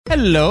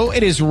Hello,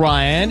 it is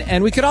Ryan,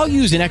 and we could all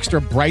use an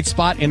extra bright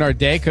spot in our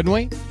day, couldn't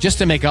we? Just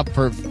to make up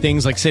for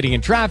things like sitting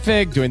in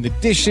traffic, doing the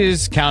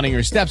dishes, counting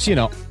your steps, you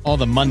know, all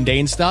the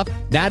mundane stuff.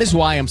 That is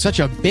why I'm such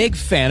a big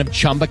fan of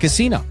Chumba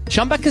Casino.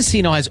 Chumba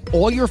Casino has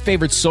all your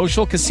favorite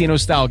social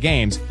casino-style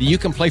games that you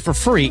can play for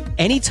free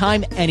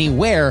anytime,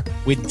 anywhere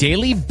with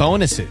daily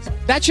bonuses.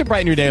 That should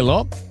brighten your day a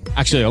little.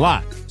 Actually, a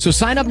lot. So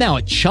sign up now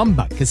at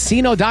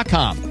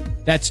ChumbaCasino.com.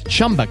 That's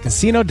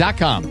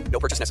ChumbaCasino.com. No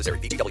purchase necessary.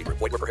 VGW Group.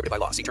 Void where prohibited by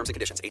law. See terms and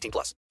conditions. 18+.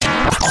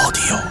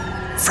 Audio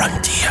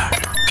Frontier.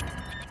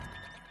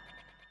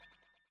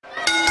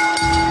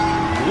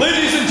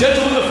 Ladies and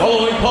gentlemen, the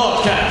following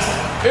podcast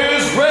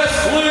is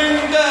Wrestling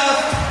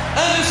Daft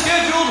and is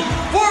scheduled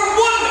for 1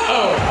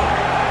 hour.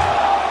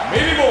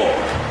 Maybe more.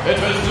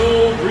 It has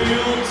no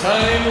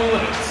real-time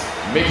limits,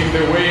 making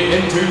their way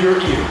into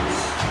your ears.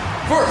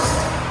 First,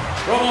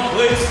 from a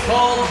place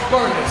called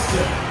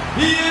Barneston,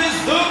 he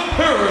is the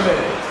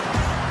Pyramid,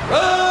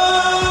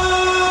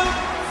 Red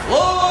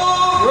Florence.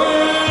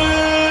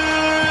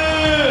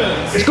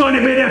 It's going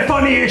to be the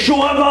funniest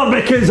show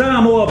ever because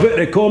I'm all about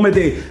the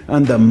comedy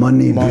and the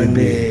money,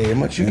 baby. How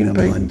much you gonna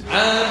pay? And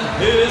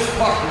his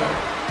partner,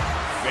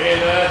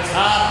 Fela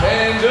Top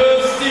End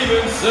of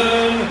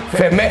Stevenson.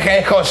 From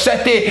Mexico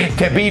City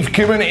to Beef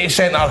Community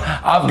Centre,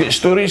 I've got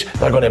stories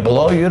that are going to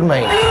blow your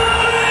mind.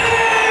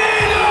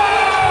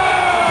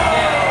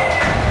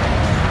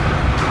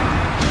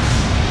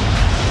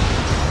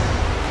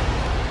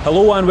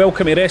 Hello and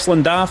welcome to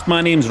Wrestling Daft. My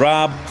name's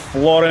Rab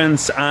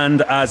Florence,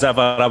 and as ever,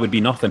 I would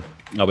be nothing.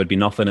 I would be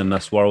nothing in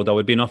this world. I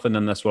would be nothing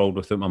in this world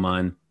without my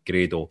man,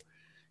 Grado.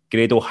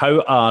 Grado,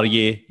 how are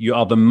you? You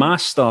are the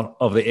master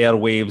of the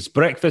airwaves,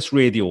 breakfast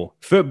radio,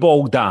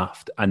 football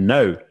daft, and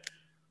now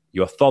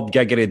your third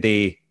gig of the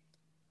day,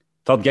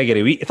 third gig of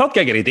the week, third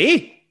gig of the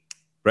day,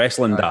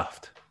 Wrestling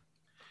Daft.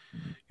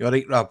 You're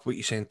right, Rab. What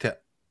you saying to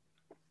it?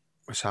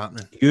 What's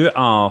happening? You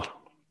are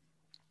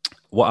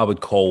what I would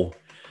call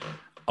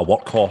a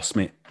workhorse,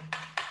 mate.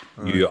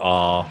 You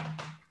are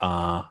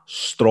a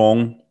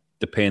strong,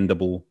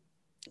 dependable,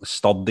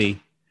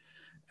 sturdy,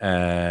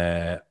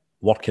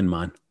 working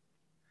man.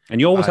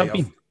 And you always have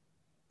been.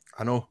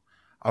 I know.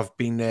 I've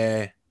been,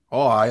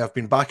 I've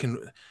been back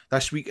in,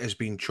 this week has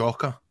been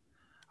chocker.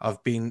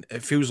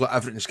 It feels like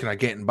everything's kind of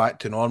getting back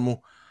to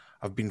normal.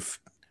 I've been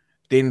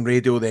doing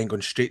radio, then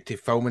going straight to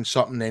filming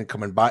something, then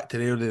coming back to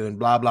radio, and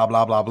blah, blah,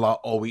 blah, blah, blah,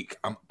 all week.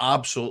 I'm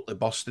absolutely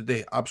bust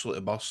today,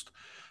 absolutely bust.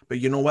 But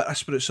you know what?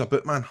 That's what it's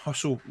about, man.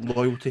 Hustle,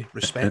 loyalty,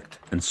 respect.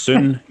 And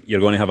soon you're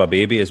going to have a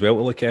baby as well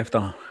to look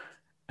after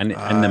in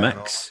the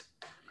mix.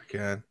 I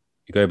can.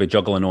 You've got to be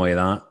juggling all of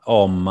that.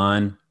 Oh,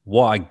 man.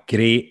 What a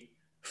great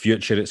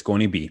future it's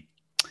going to be.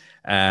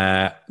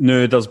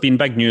 No, there's been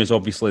big news,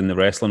 obviously, in the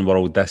wrestling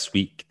world this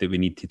week that we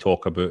need to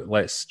talk about.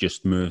 Let's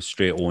just move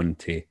straight on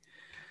to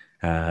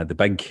the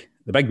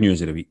big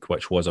news of the week,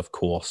 which was, of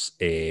course,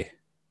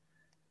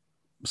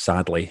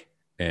 sadly,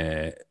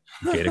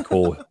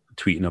 Jericho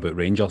tweeting about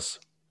Rangers.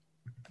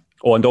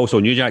 Oh, and also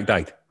New Jack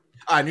died.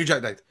 New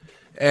Jack died.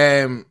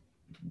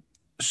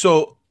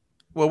 So,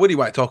 what do you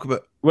want to talk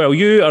about? Well,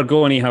 you are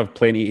going to have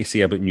plenty to say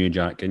about New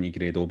Jack, and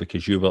Grado,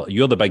 because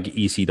you're the big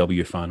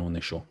ECW fan on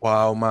the show.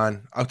 Wow,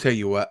 man. I'll tell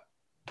you what.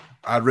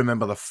 I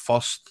remember the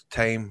first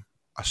time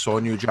I saw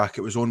New Jack,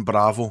 it was on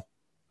Bravo,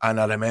 and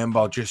I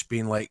remember just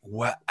being like,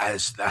 what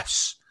is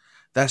this?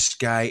 This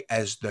guy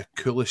is the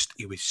coolest.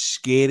 He was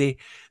scary.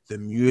 The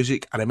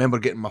music. I remember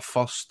getting my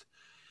first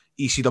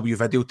ECW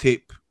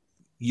videotape,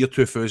 year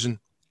 2000,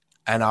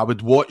 and I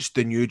would watch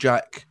the New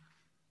Jack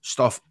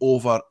stuff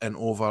over and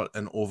over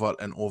and over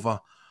and over.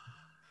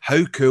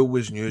 How cool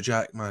was New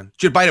Jack, man?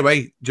 By the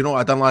way, do you know what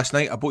I done last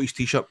night? I bought his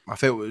t-shirt. I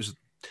felt like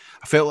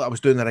I was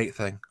doing the right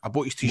thing. I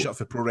bought his t-shirt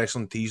for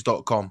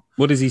ProWrestlingTees.com.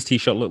 What does his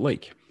t-shirt look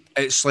like?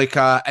 It's like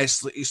a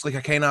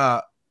kind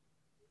of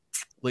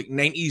like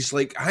 90s,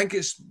 like I think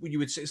it's what you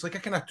would say. It's like a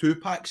kind of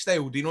 2-pack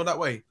style. Do you know that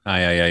way?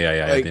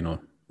 Yeah. Like, I do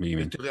know what you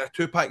mean. A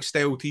 2-pack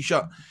style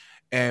t-shirt.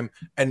 And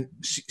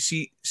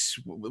see,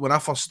 when I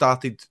first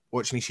started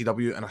watching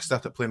ECW and I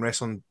started playing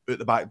wrestling out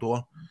the back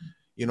door,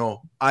 you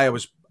know, I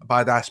was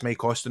badass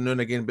Mike Austin now and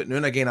again, but now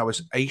and again I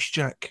was Ice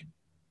Jack.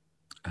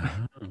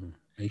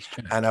 Ice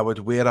Jack. And I would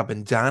wear a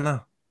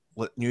bandana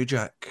like New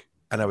Jack,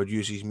 and I would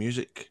use his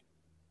music,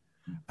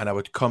 and I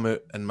would come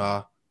out in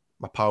my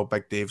pal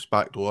Big Dave's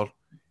back door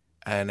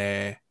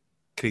and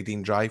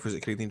Creedine Drive, was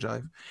it Creedine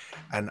Drive?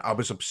 And I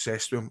was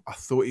obsessed with him. I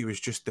thought he was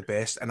just the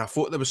best, and I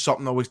thought there was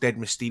something always dead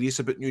mysterious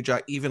about New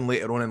Jack, even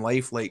later on in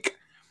life. Like,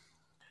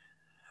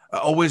 I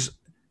always,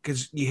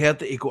 because you heard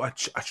that he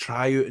got a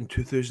tryout in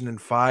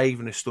 2005,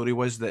 and the story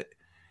was that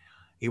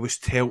he was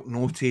told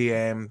no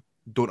to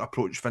don't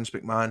approach Vince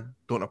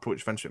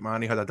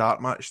McMahon. He had a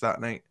dark match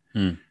that night,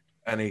 and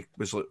he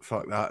was like,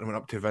 fuck that, and went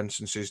up to Vince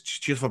and says,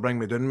 cheers for bringing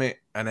me down, mate.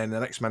 And then the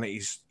next minute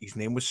his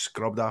name was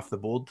scrubbed off the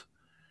board,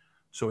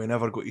 so he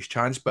never got his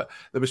chance. But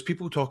there was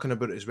people talking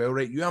about it as well,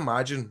 right? You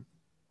imagine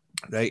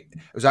right?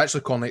 It was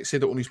actually Cornette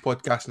said it on his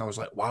podcast, and I was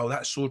like, wow,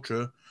 that's so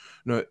true.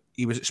 No,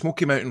 he was at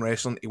Smoky Mountain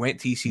Wrestling. He went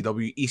to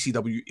ECW.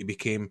 ECW, he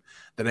became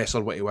the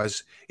wrestler what he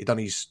was. He done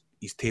his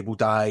table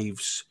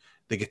dives,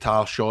 the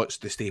guitar shots,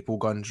 the staple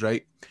guns,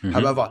 right? Mm-hmm.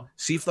 However,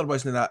 see if there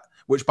wasn't that,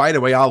 which, by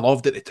the way, I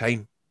loved at the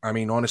time. I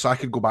mean, honestly, I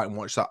could go back and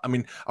watch that. I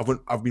mean,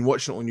 I've been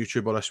watching it on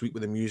YouTube all this week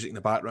with the music in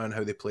the background,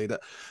 how they played it.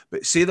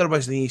 But say there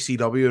was an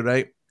ECW,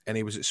 right? And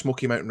he was at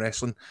Smoky Mountain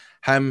Wrestling.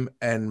 Him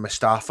and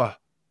Mustafa,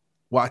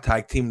 what a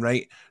tag team,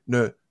 right?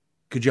 Now,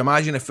 could you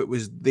imagine if it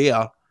was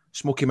there,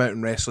 Smoky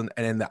Mountain Wrestling,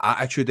 and then the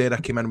Attitude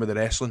Era came in with the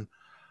wrestling?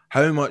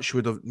 How much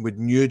would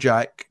New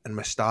Jack and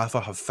Mustafa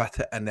have fit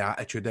it in the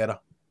Attitude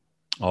Era?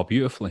 Oh,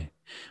 beautifully.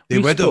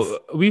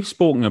 We've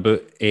spoken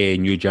about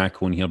New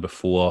Jack on here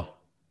before,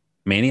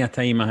 many a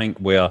time, I think,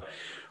 where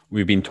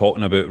we've been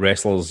talking about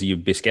wrestlers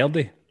you'd be scared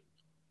of.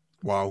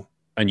 Wow.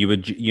 And you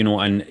would,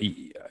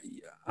 and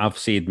I've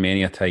said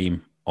many a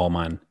time, oh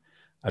man,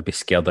 I'd be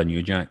scared of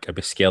New Jack. I'd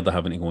be scared of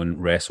having to go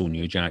and wrestle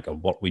New Jack or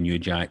work with New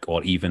Jack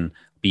or even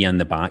be in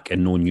the back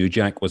and know New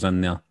Jack was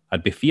in there.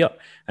 I'd be feared.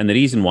 And the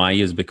reason why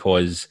is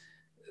because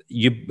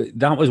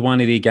that was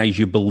one of the guys,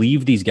 you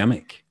believed his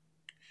gimmick.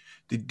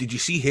 Did you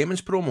see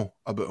Heyman's promo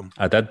about him?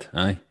 I did,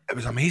 aye. It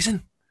was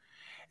amazing.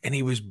 And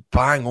he was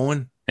bang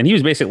on. And he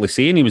was basically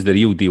saying he was the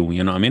real deal,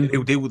 you know what I mean? The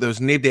real deal. There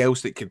was nobody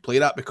else that could play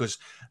that because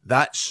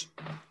that's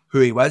who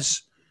he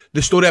was.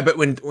 The story about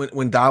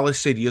when Dallas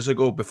said years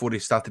ago, before he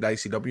started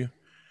ICW,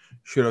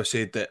 sure I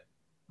said that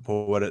we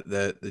were at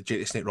the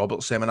JT Snake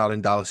Roberts seminar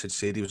and Dallas had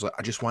said, he was like,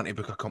 I just want to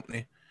book a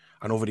company,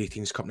 an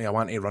over-18s company, I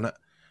want to run it,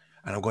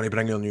 and I'm going to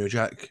bring in New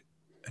Jack,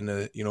 and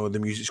the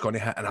music's going to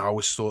hit, and I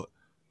always thought,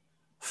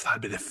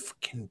 that'd be the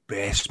fucking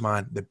best,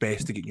 man, the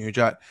best to get New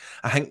Jack.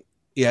 I think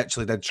he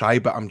actually did try,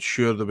 but I'm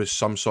sure there was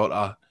some sort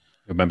of...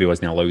 Maybe he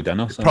wasn't allowed in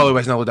or something. Probably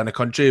wasn't allowed in the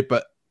country,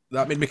 but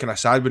that made me kind of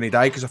sad when he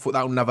died, because I thought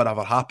that'll never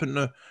ever happen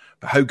now.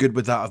 But how good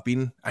would that have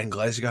been in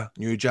Glasgow,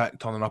 New Jack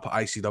turning up at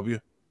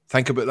ICW?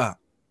 Think about that.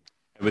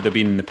 It would have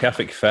been the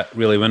perfect fit,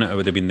 really, wouldn't it? It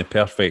would have been the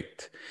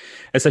perfect...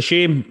 It's a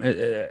shame.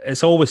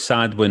 It's always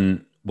sad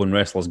when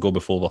wrestlers go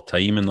before their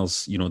time, and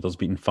there's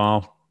been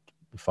far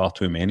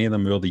too many of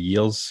them over the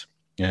years.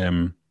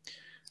 And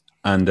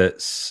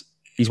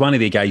he's one of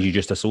the guys you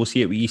just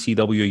associate with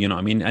ECW, you know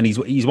what I mean? And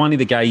he's one of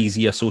the guys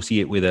you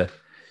associate with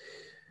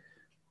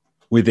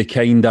the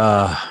kind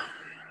of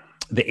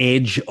the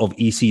edge of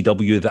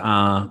ECW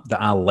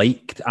that I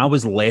liked. I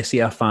was less of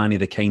a fan of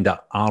the kind of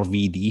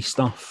RVD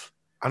stuff.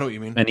 I know what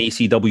you mean. In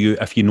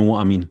ECW, if you know what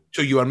I mean.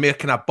 So you were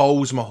making a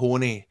Balls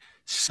Mahoney,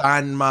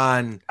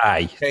 Sandman.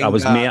 Aye, I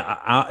was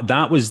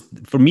that was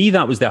for me.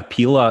 That was the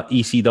appeal of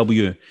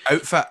ECW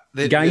outfit.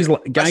 Guys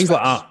like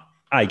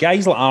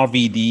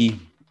RVD.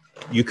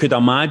 You could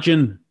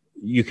imagine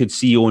you could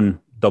see on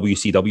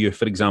WCW,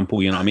 for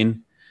example. You know what I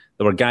mean?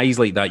 There were guys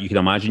like that you could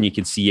imagine you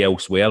could see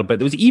elsewhere. But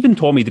there was even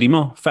Tommy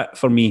Dreamer fit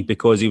for me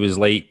because he was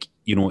like,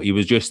 he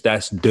was just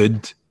this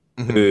dude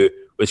who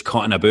was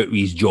cutting about with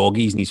his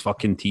joggies and his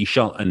fucking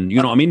t-shirt, and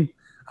you know what I mean?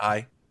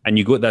 Aye. And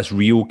you got this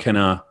real kind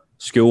of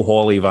school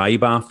holly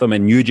vibe after him,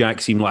 and New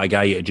Jack seemed like a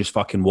guy that just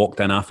fucking walked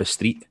in off the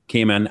street,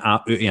 came in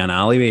out of an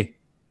alleyway,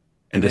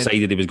 and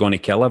decided he was going to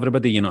kill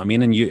everybody, you know what I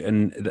mean?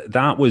 And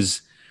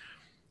that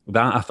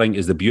I think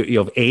is the beauty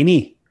of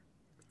any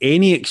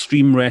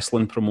extreme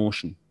wrestling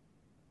promotion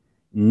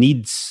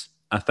needs,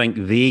 I think,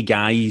 the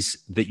guys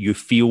that you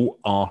feel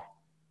are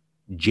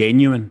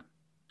genuinely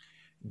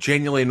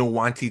not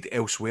wanted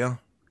elsewhere.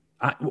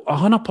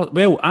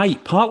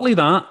 Partly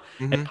that,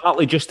 and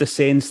partly just the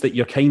sense that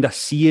you're kind of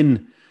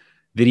seeing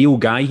the real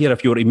guy here.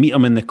 If you were to meet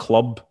him in the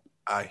club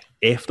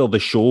after the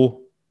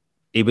show,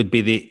 he would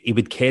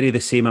carry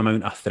the same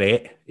amount of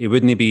threat. He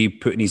wouldn't be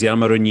putting his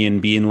arm around you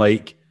and being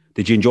like,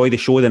 "Did you enjoy the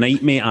show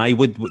tonight, mate?" I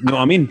would. You know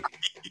what I mean?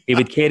 He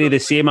would carry the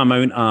same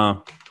amount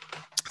of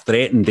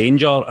threat and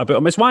danger about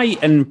him. It's why,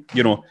 with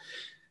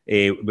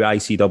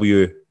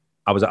ICW,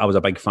 I was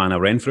a big fan of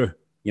Renfrew.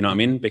 You know what I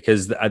mean?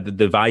 Because the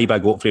vibe I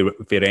got for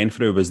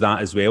Renfrew was that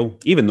as well.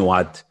 Even though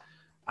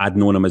I'd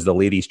known him as the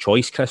ladies'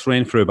 choice, Chris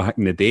Renfrew, back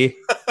in the day,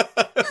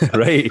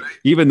 right?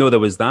 Even though there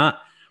was that,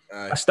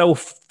 I still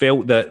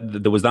felt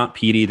that there was that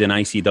period in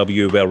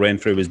ICW where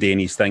Renfrew was doing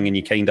his thing, and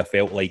you kind of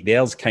felt like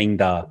there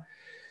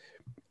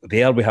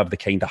we have the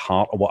kind of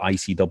heart of what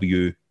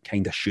ICW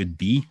kind of should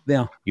be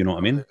there. You know what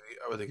I mean?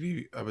 I would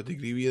agree with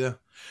you there.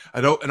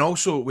 And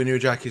also, with New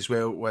Jack as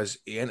well, was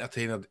he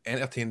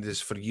entertained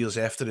us for years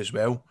after as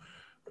well.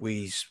 With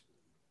his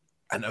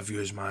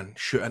interviews, man,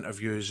 shoot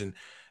interviews, and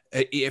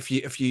if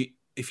you're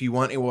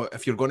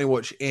going to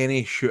watch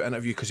any shoot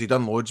interview, because he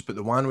done loads, but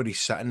the one where he's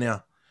sitting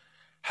there,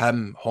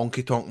 him,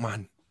 Honky Tonk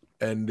Man,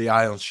 and the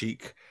Iron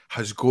Sheik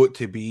has got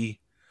to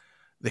be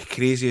the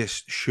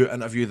craziest shoot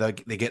interview. They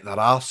get their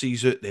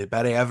arses out, they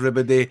bury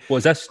everybody. What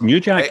is this? New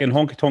Jack and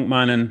Honky Tonk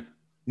Man and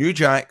New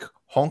Jack,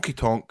 Honky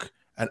Tonk,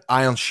 and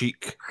Iron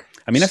Sheik.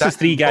 I mean, this is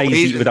three guys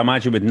you would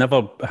imagine would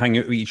never hang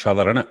out with each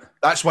other, innit?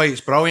 That's why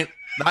it's brilliant.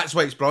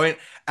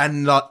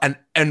 And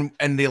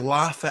they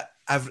laugh at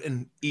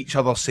everything each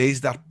other says.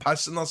 They're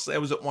pissing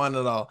themselves at one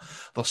another.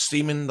 They're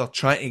steaming. They're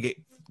trying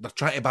to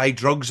trying to buy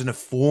drugs on the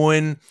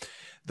phone.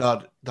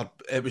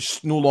 It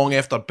was no long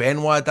after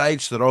Benoit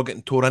died, so they're all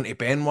getting tore into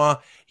Benoit.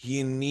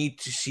 You need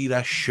to see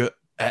this shit.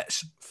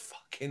 It's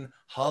fucking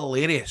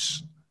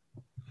hilarious.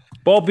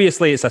 But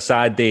obviously, it's a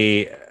sad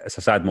day. It's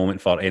a sad moment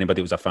for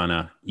anybody who's a fan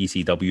of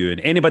ECW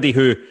and anybody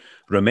who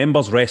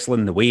remembers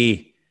wrestling the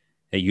way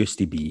it used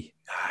to be.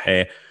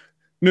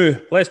 Now,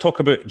 let's talk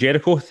about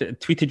Jericho.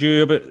 Tweeted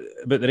you about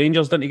the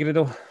Rangers, didn't he,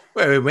 Grado?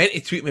 Well, he went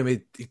to tweet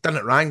me. He done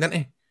it wrong, didn't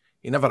he?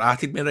 He never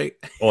atted me right.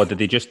 Or did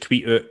he just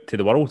tweet out to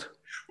the world?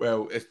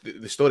 Well,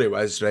 the story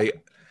was, right,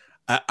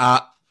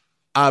 I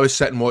was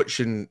sitting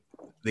watching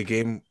the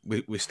game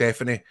with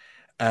Stephanie,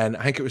 and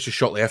I think it was just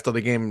shortly after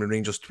the game when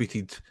Rangers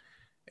tweeted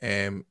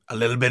a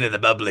little bit of the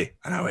bubbly,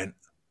 and I went,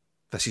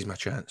 this is my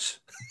chance.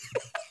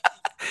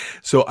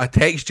 So I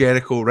text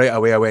Jericho right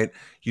away. I went,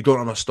 you don't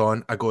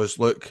understand. I goes,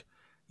 look,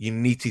 you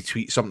need to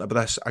tweet something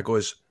about this. I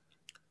goes,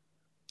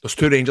 there's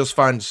two Rangers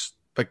fans,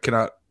 but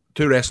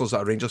two wrestlers that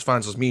are Rangers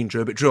fans. There's me and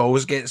Drew, but Drew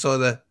always gets all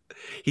the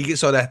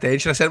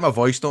attention. I sent him a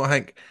voice note, I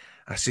think.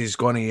 I says,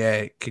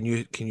 Gonna, can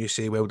you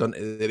say well done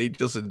to the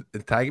Rangers and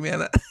tag me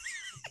in it?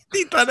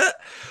 He done it.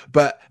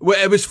 But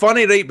it was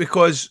funny, right,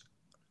 because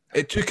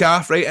it took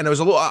off, right, and there was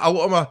a lot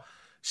of my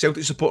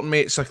Celtic supporting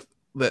mates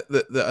that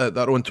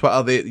are on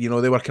Twitter,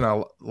 they were kind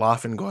of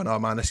laughing, going, oh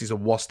man, this is the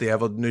worst day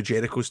ever. New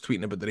Jericho's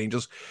tweeting about the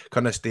Rangers.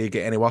 Can this day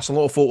get any worse? A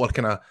lot of folk were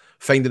kind of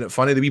finding it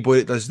funny. The wee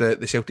boy that does the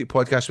Celtic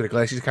podcast with the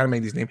glasses, I can't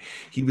mind his name,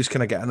 he was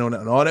kind of getting on it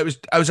and on. It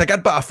was a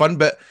good bit of fun,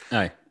 but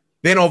aye.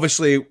 Then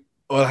obviously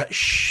all that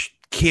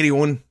carry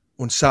on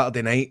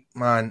Saturday night,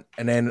 man,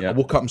 and then I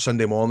woke up on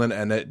Sunday morning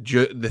and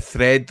the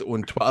thread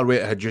on Twitter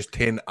where it had just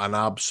taken an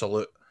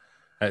absolute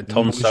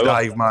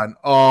dive, man.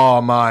 Oh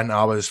man,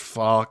 I was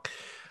fuck.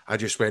 I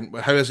just went,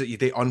 how is it you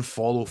did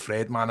unfollow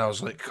Fred, man? I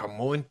was like,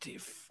 come on,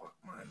 fuck,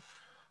 man.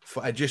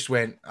 I just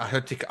went, I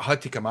had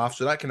to come off,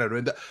 so that kind of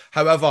ruined it.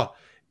 However,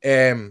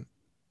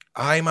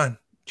 aye, man,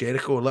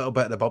 Jericho, a little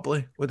bit of the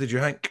bubbly. What did you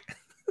think?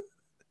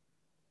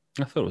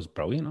 I thought it was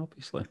brilliant,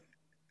 obviously.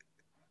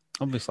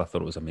 I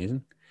thought it was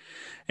amazing.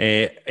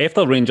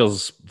 After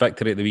Rangers'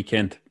 victory at the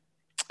weekend,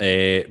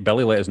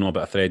 Billy let us know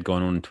about a thread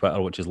going on Twitter,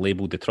 which is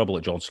labelled the trouble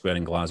at George Square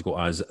in Glasgow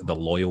as the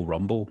Loyal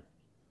Rumble.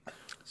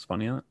 It's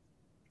funny, isn't it?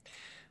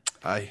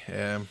 Aye.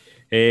 I'll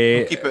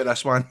keep it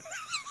this one.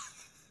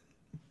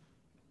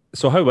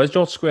 So how was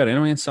George Square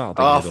anyway on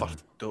Saturday? Oh,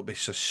 don't be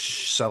so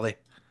silly.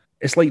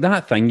 It's like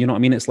that thing, you know what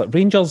I mean? It's like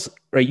Rangers,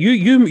 right?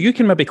 You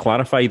can maybe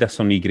clarify this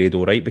on me,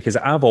 Grado, right? Because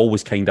I've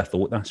always kind of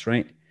thought this,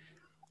 right?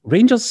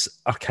 Rangers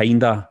are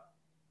kind of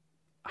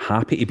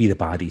happy to be the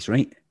baddies,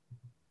 right?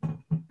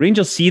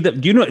 Rangers see that.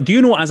 Do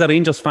you know as a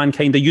Rangers fan,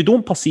 kind of, you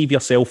don't perceive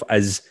yourself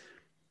as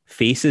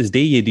faces, do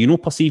you? Do you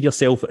not perceive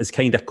yourself as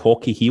kind of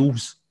cocky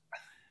heels?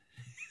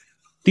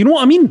 Do you know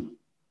what I mean?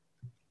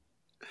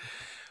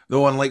 No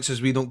one likes us,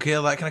 we don't care.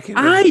 That kind of.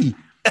 Aye,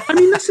 I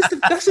mean this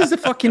is the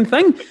fucking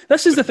thing.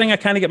 This is the thing I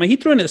kind of get my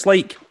head around. It's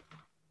like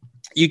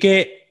you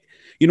get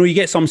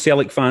some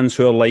Celtic fans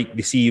who are like,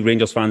 they see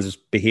Rangers fans as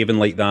behaving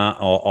like that,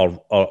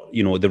 or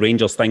the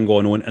Rangers thing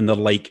going on, and they're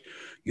like,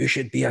 you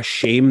should be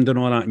ashamed and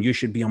all that, and you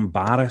should be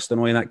embarrassed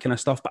and all that kind of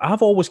stuff. But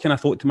I've always kind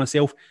of thought to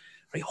myself,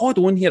 right, hold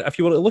on here. If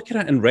you were to look at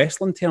it in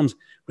wrestling terms,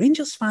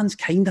 Rangers fans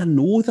kind of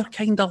know they're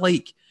kind of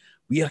like,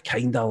 we are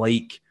kind of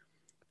like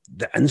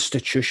the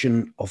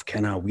institution of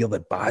kind of, we're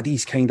the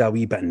baddies kind of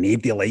wee bit.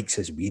 Nobody likes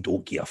us. We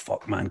don't give a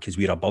fuck, man, because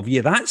we're above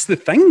you. That's the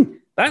thing.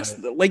 That's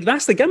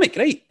the gimmick,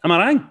 right? Am I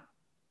wrong?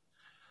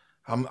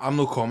 I'm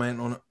no comment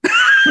on it.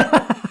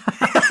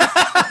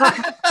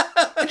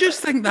 I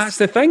just think that's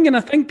the thing, and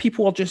I think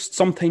people are just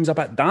sometimes a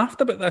bit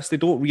daft about this. They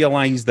don't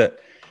realise that,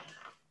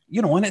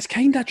 and it's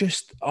kind of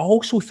just. I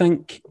also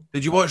think.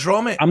 Did you watch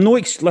Raw, mate? I'm not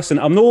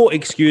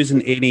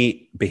excusing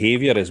any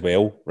behaviour as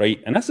well,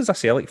 right? And this is a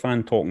Celtic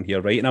fan talking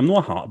here, right? And I'm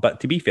not but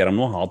to be fair, I'm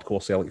not a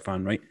hardcore Celtic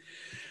fan, right?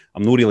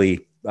 I'm not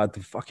really. I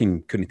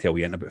fucking couldn't tell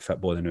you anything about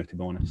football now, to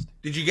be honest.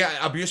 Did you get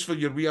abuse for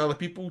your We Are the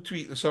People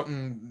tweet or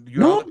something?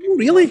 No,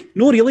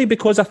 really,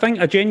 because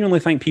I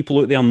genuinely think people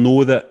out there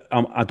know that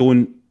I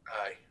don't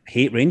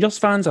hate Rangers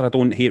fans, or I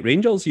don't hate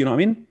Rangers. You know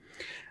what I mean?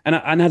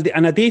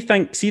 And I do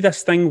think, see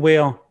this thing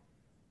where,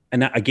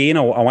 and again,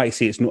 I want to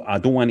say it's not. I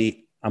don't want to.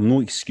 I'm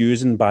not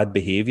excusing bad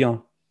behaviour,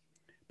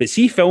 but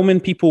see filming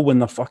people when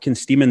they're fucking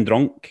steaming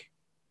drunk,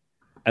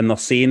 and they're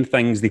saying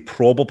things they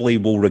probably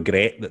will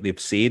regret that they've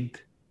said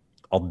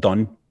or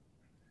done.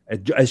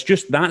 It's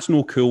just, that's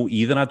no cool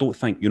either, I don't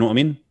think. You know what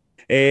I mean?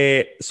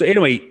 So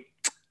anyway,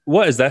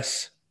 what is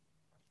this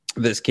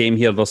that's came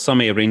here? There's some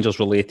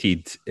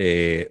Rangers-related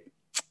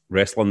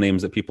wrestling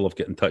names that people have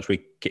got in touch with.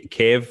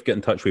 Kev got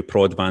in touch with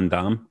Prod Van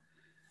Dam.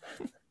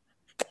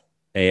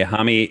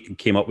 Hammy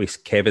came up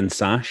with Kevin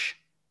Sash.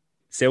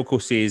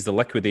 Selco says the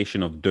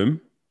liquidation of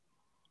Doom.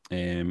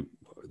 I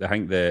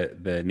think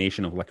the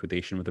Nation of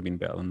Liquidation would have been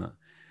better than that.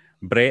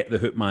 Brett, the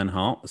Hootman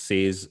Hart,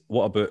 says,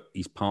 what about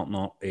his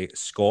partner,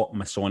 Scott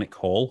Masonic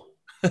Hall?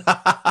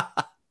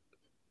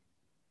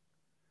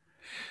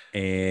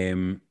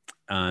 And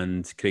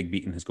Craig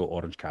Beaton has got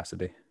Orange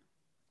Cassidy.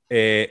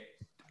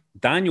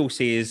 Daniel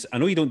says, I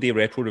know you don't do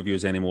retro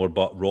reviews anymore,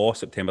 but Raw,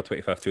 September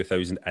 25th,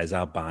 2000 is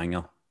a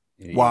banger.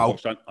 Wow. You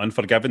watched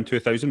Unforgiven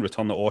 2000,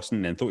 Return to Austin,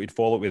 and then thought you'd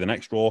follow it with the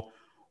next Raw.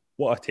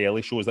 What a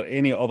telly show. Is there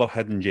any other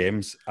hidden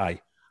gems?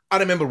 Aye. I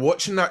remember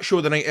watching that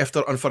show the night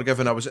after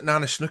Unforgiven. I was at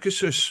Nana Snooker's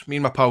house, me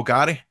and my pal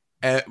Gary.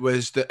 It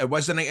was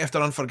the night after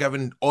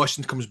Unforgiven.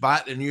 Austin comes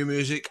back, the new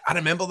music. I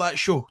remember that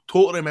show.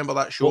 Totally remember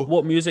that show.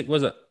 What music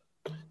was it?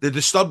 The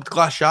Disturbed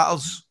Glass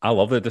Shatters. I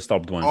love the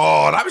Disturbed one.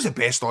 Oh, that was the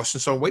best Austin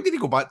song. Why did he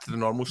go back to the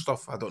normal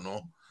stuff? I don't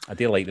know. I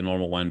do like the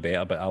normal one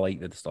better, but I like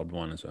the Disturbed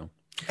one as well.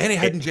 Any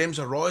hidden gems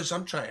or Raws?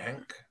 I'm trying to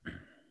think.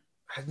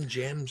 Hidden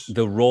gems.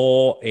 The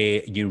Raw,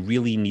 you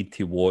really need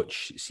to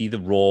watch. See the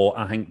Raw.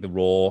 I think the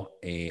Raw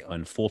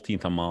on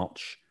 14th of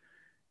March,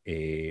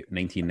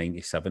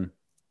 1997.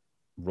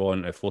 Raw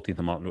on 14th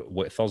of March,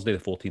 Thursday, the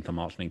 14th of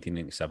March,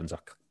 1997 is a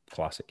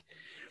classic.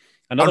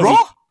 Another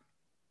Raw?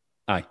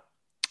 Aye.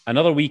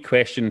 Another wee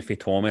question for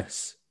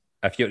Thomas.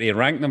 If you were to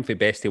rank them for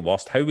best to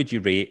worst, how would you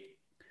rate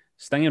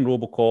Sting and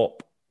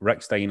RoboCop,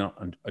 Rick Steiner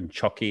and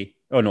Chucky?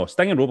 Oh no,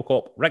 Sting and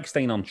RoboCop, Rick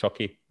Steiner and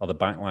Chucky are the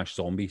Backlash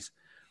zombies.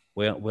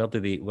 Where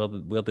do they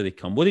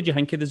come? What did you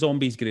think of the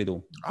zombies,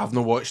 Grado? I've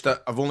not watched it.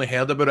 I've only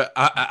heard about it.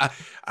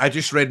 I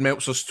just read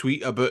Meltzer's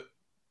tweet about.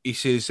 He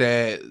says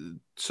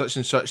such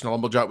and such in a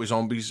lumberjack with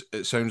zombies.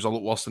 It sounds a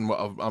lot worse than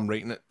what I'm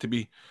rating it to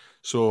be.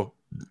 So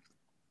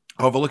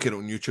I'll have a look at it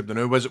on YouTube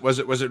now.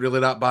 Was it really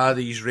that bad?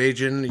 He's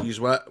raging.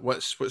 He's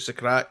what's the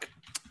crack?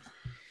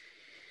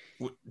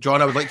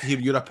 John, I would like to hear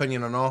your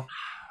opinion on all.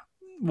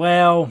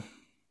 Well,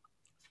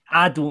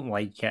 I don't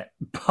like it,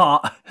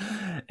 but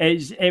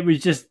it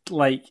was just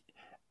like,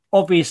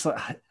 obviously,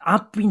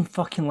 I've been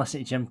fucking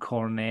listening to Jim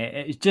Cornette.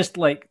 It's just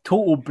like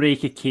total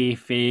break of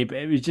kayfabe.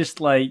 It was just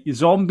like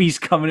zombies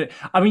coming.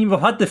 I mean, we've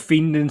had the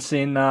Fiend in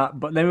saying that,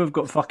 but now we've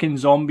got fucking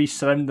zombies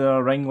surrounding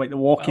a ring like the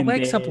Walking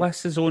Alexa Dead.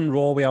 Bliss is on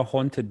Raw with a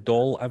haunted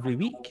doll every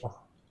week.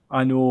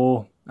 I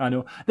know.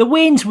 The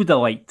Waynes would have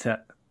liked it.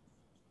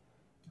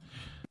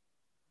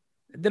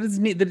 There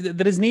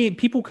is no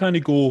people kind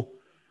of go,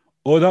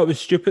 oh, that was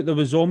stupid. There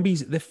was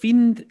zombies. The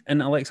Fiend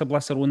and Alexa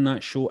Bliss are on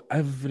that show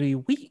every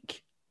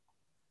week.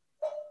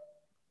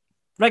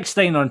 Rick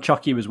Steiner and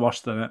Chucky was worse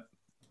than it.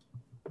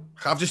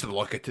 I've just had a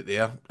look at it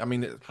there. I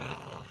mean,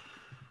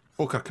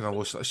 folk are kind of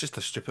lost. It's just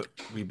a stupid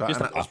wee bit.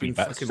 Just a It's been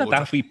daft fucking bit. Just a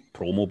daft wee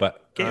promo bit.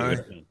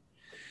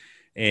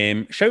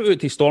 Aye. Shout out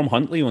to Storm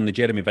Huntley on the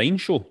Jeremy Vine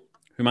show,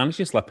 who managed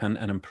to slip in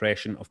an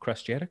impression of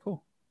Chris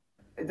Jericho.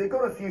 They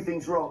got a few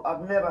things wrong.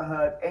 I've never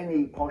heard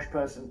any posh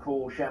person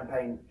call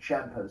champagne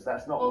champers.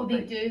 That's not what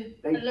they do.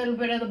 A little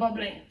bit of the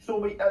bubbly.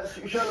 So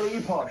show me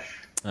you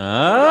posh.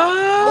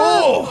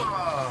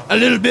 Oh, a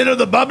little bit of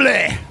the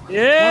bubbly.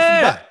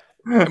 Yeah.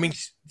 I mean,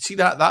 see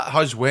that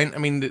has went. I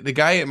mean, the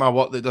guy at my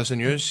work that does the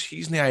news,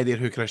 he's no idea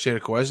who Chris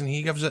Jericho is, and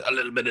he gives it a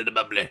little bit of the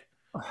bubbly.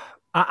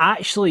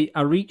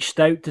 I reached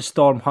out to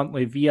Storm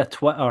Huntley via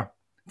Twitter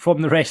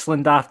from the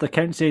Wrestling Daft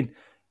account saying,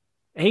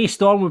 "Hey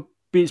Storm,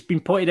 it's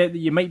been pointed out that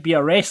you might be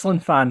a wrestling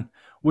fan.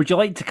 Would you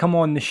like to come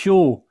on the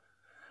show?"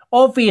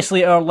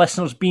 Obviously, our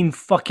listeners, being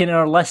fucking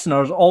our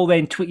listeners, all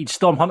then tweeted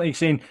Storm Huntley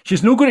saying,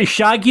 "She's not going to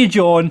shag you,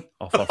 John."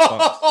 Oh, for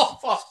fuck's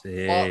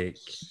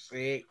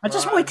sake. I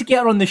just wanted to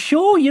get her on the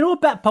show, a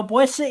bit of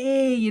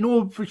publicity,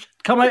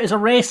 come out as a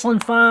wrestling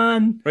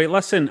fan. Right,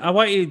 listen, I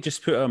want to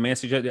just put a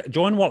message out there.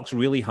 John works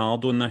really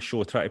hard on this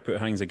show, trying to put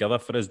things together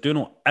for us. Do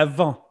not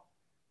ever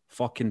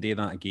fucking do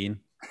that again.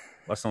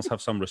 Listeners,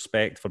 have some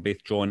respect for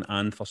both John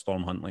and for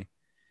Storm Huntley.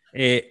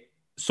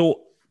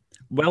 So,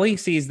 Willie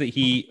says that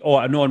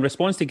in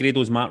response to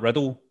Grado's Matt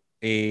Riddle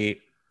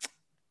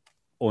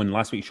on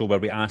last week's show where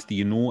we asked, do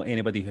you know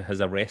anybody who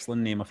has a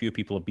wrestling name? A few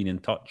people have been in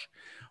touch.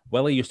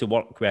 Willie used to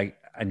work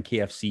in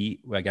KFC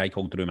with a guy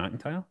called Drew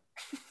McIntyre.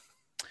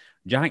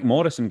 Jack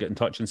Morrison got in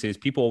touch and says,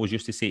 people always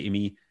used to say to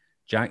me,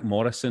 Jack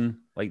Morrison,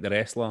 like the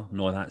wrestler.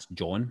 No, that's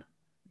John,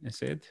 I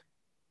said.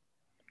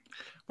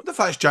 What if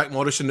that's Jack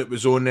Morrison that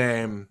was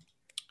on,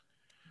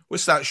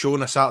 what's that show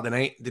on a Saturday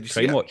night? Did you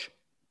see Crime it? Watch.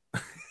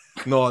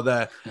 No,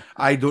 the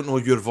I Don't Know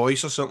Your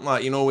Voice or something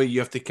like that. Where you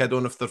have to kid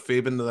on if they're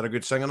fabing that they're a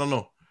good singer or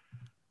no.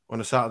 On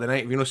a Saturday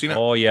night. Have you not seen it?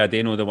 Oh, yeah, I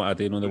do know the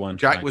one.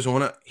 Jack right. was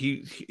on it.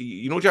 He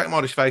you know Jack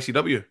Morris for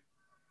ICW?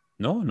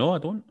 No, I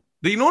don't.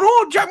 Do you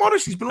know Jack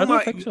Morris? He's been on I don't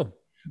that. think so.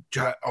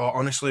 Jack,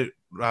 honestly,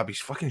 Rab,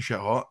 he's fucking shit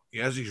hot. He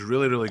is. He's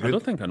really, really good. I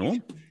don't think I know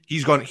him.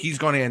 He's going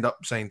to end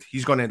up signed.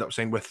 He's going to end up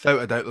signed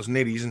without a doubt. There's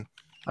no reason.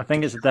 I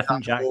think it's a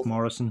different Jack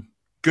Morrison.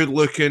 Good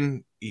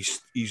looking.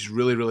 He's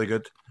really, really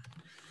good.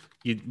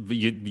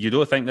 You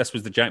don't think this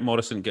was the Jack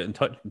Morrison get in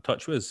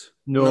touch with?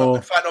 No.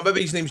 In fact, no,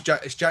 maybe his name's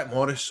Jack. It's Jack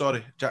Morris.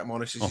 Sorry, Jack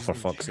Morris. Oh, for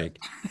fuck's sake!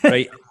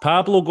 Right,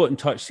 Pablo got in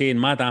touch saying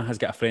my dad has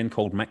got a friend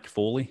called Mick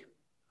Foley.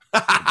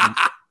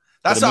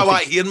 That's what I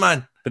want to hear,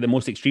 man. But the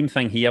most extreme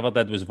thing he ever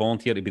did was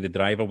volunteer to be the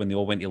driver when they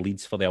all went to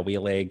Leeds for the away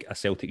leg, a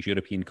Celtic's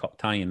European Cup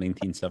tie in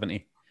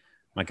 1970.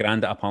 My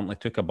granddad apparently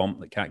took a bump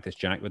that Cactus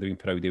Jack would have been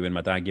proud of when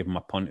my dad gave him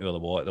a punt out of the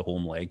wall at the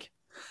home leg.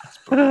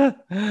 Graham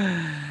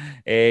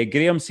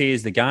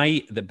says the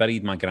guy that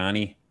buried my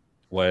granny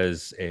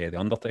was the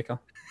Undertaker.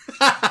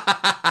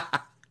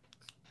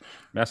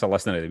 That's a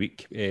listener of the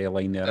week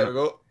line there. There we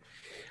go.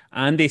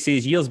 Andy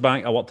says, years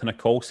back, I worked in a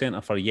call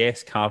centre for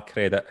Yes Car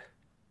Credit.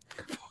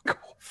 Fuck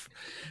off.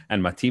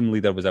 And my team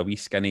leader was a wee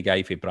skinny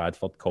guy from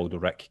Bradford called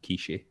Rick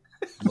Quiche.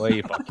 Why are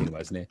you fucking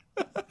listening?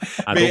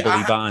 I Mate, don't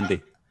believe that,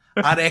 Andy.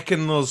 I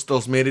reckon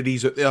there's many of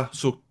these out there,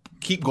 so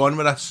keep going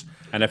with us.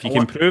 And if you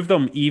can prove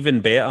them,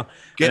 even better.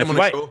 Get And them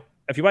on the show.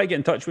 if you want to get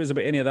in touch with us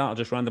about any of that or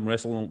just random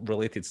wrestling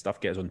related stuff,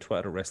 get us on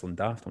Twitter at Wrestling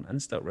Daft, on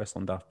Insta at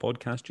Wrestling Daft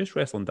Podcast, just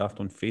Wrestling Daft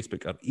on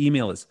Facebook, or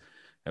email us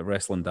at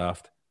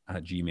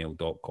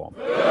wrestlingdaft@gmail.com.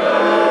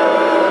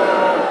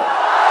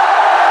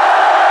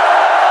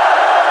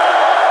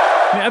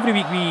 Now, every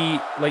week we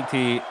like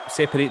to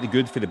separate the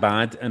good for the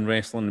bad in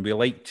wrestling. We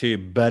like to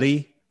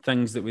bury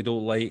things that we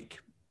don't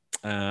like,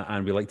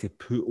 and we like to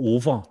put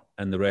over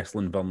in the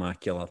wrestling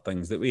vernacular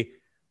things that we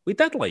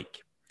did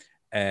like.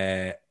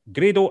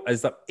 Grado,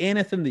 is there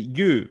anything that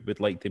you would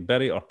like to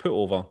bury or put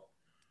over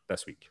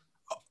this week?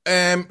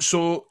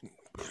 So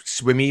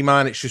with me,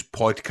 man, it's just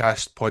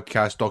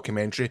podcast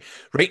documentary.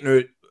 Right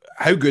now,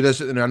 how good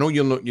is it? And I know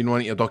you're not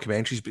into your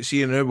documentaries, but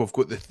see now we've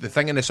got the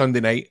thing in the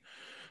Sunday night,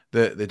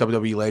 the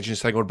WWE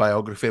Legends thing or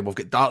biography. We've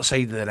got Dark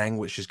Side of the Ring,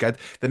 which is good.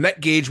 The Nick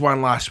Gage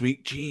one last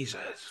week,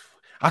 Jesus.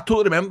 I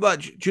totally remember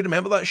that. Do you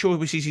remember that show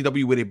with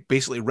CCW where he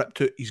basically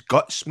ripped out his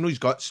guts? You know his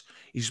guts?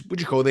 What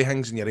do you call the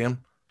things in your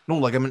arm? No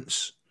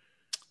ligaments.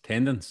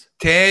 Tendons.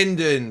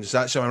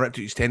 That's how I ripped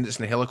out his tendons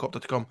in the helicopter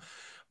to come.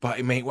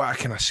 But mate, what a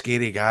kind of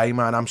scary guy,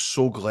 man. I'm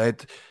so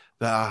glad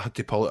that I had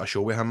to pull out a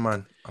show with him,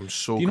 man. I'm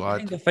so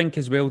glad. I think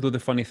as well, though,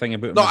 the funny thing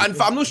about him. No,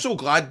 I'm not so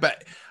glad,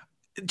 but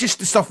just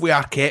the stuff with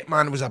Arquette,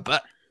 man, was a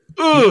bit.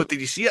 Oh, did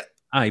you see it?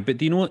 Aye, but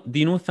do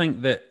you know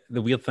think that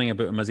the weird thing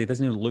about him is he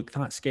doesn't look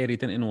that scary,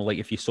 didn't you know? Like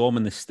if you saw him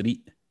in the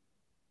street,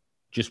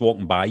 just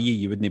walking by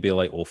you wouldn't be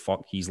like, oh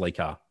fuck, he's like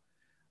a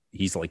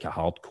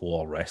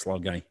hardcore wrestler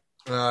guy.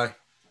 Aye.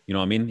 You know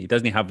what I mean? He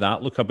doesn't have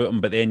that look about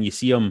him, but then you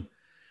see him,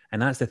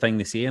 and that's the thing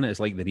they say, and it's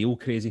like the real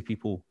crazy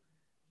people,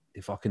 they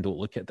fucking don't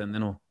look at them, you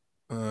know.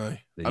 Aye.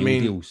 The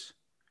real deals.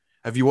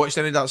 Have you watched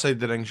any of That Side of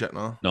the Ring shit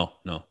now? No.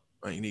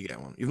 Right, you need to get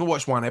one. You've not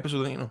watched one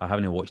episode, haven't you? I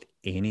haven't watched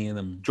any of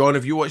them. John,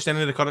 have you watched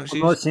any of the current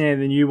seasons? I'm not seeing any of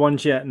the new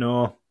ones yet,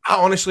 no.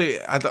 Honestly,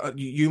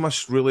 you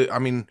must really, I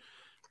mean,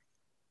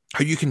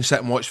 how you can sit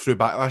and watch through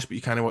Backlash, but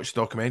you can't watch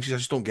the documentaries, I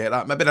just don't get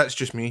that. Maybe that's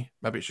just me.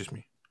 Maybe it's just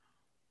me.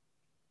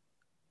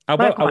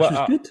 Backlash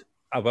was good.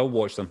 I will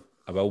watch them.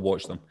 I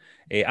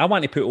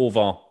want to put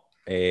over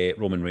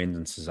Roman Reigns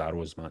and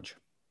Cesaro's match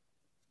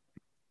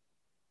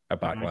at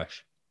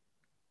Backlash.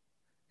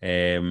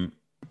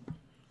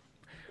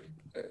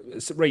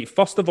 Right,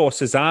 first of all,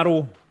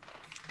 Cesaro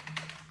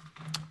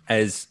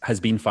has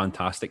been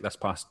fantastic this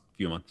past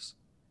few months.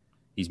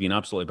 He's been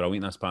absolutely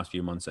brilliant this past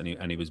few months, and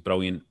he was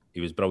brilliant.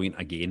 He was brilliant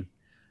again.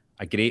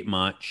 A great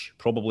match,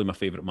 probably my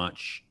favourite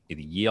match of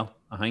the year,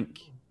 I think.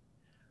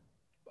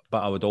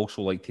 But I would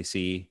also like to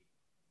say,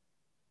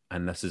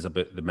 and this is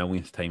about the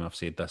millionth time I've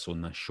said this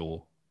on this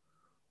show,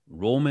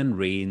 Roman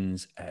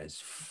Reigns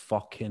is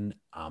fucking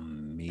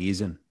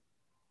amazing.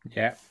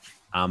 Yeah.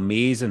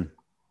 Amazing.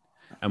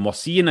 And we're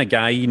seeing a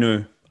guy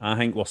now, I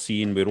think we're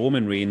seeing with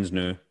Roman Reigns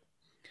now,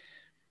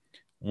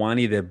 one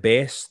of the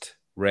best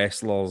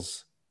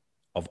wrestlers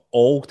of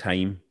all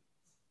time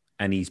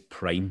in his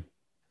prime,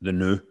 the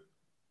new.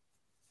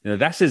 Now,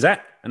 this is it.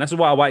 And this is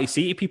what I want to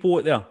say to people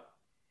out there.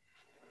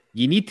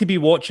 You need to be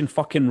watching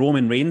fucking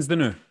Roman Reigns the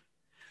new.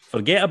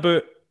 Forget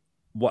about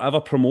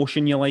whatever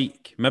promotion you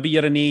like. Maybe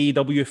you're an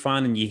AEW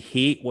fan and you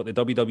hate what the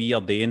WWE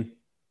are doing.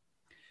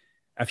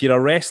 If you're a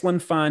wrestling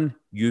fan,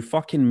 you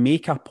fucking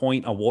make a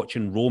point of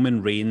watching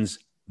Roman Reigns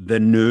the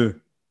new.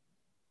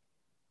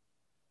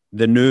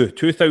 The new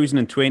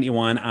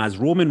 2021 as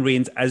Roman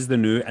Reigns is the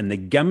new, and the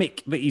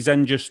gimmick that he's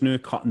in just now,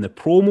 cutting the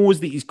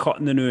promos that he's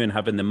cutting the new and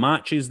having the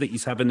matches that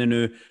he's having the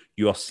new,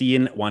 you are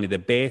seeing one of the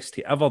best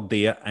to ever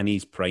do it in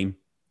his prime,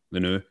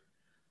 the new.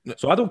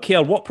 So I don't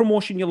care what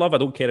promotion you love. I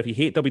don't care if you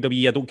hate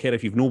WWE. I don't care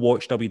if you've not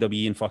watched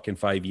WWE in fucking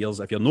 5 years.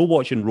 If you're not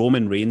watching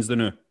Roman Reigns the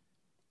new,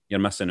 you're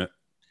missing out.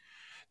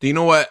 Do you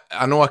know what?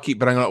 I know I keep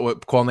bringing up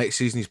what calling next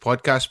season's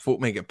podcast. Folk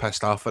may get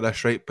pissed off for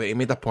this, right? But he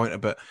made a point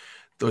about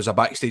there was a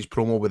backstage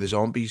promo with the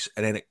zombies,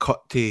 and then it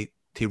cut to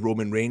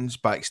Roman Reigns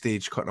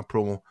backstage cutting a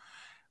promo,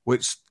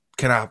 which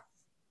kind of,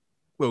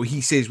 well, he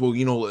says, well,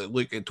 you know,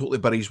 look, it totally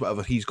buries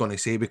whatever he's going to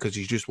say because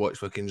he's just watched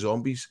fucking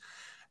zombies.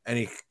 And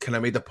he kind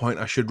of made the point,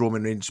 I should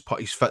Roman Reigns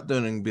put his foot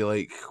down and be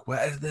like,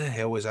 what the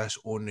hell is this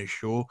on the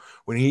show?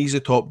 When he's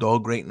the top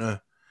dog right now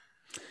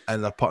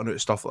and they're putting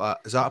out stuff like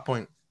that. Is that a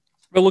point?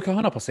 Well, look,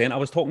 100%. I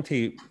was talking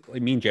to,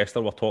 like, me and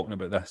Jester were talking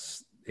about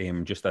this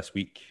just this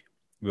week.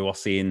 We were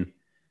saying,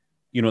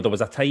 you know, there was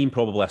a time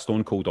probably a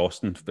Stone Cold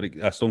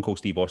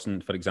Steve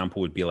Austin, for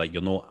example, would be like,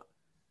 you're not,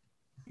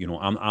 you know,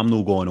 I'm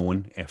no going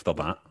on after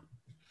that.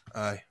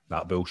 Aye.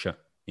 That bullshit.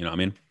 You know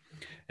what I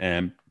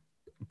mean?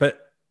 But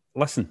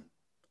listen,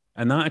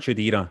 in the Attitude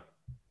Era,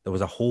 there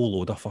was a whole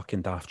load of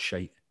fucking daft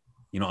shite.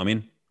 You know what I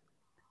mean?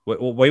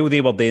 While they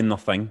were doing their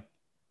thing,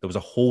 there was a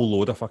whole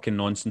load of fucking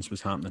nonsense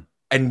was happening.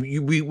 And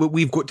what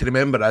we've got to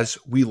remember is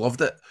we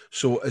loved it.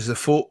 So as the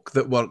folk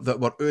that were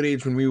our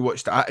age when we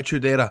watched the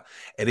Attitude Era,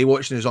 are they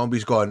watching the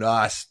zombies going,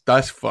 that's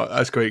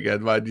quite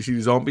good, man. You see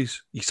the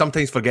zombies? You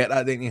sometimes forget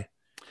that, don't you?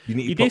 You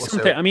need to put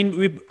yourself... I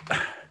mean,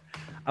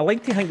 I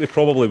like to think we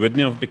probably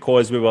wouldn't have,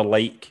 because we were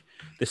like,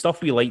 the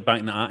stuff we liked back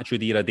in the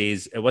Attitude Era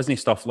days, it wasn't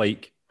stuff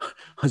like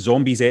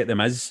zombies ate the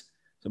Miz.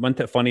 So wasn't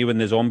it funny when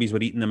the zombies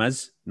were eating the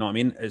Miz? You know what I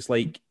mean? It's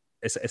like,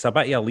 it's a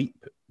bit of a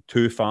leap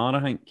too far,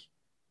 I think.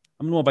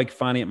 I'm not a big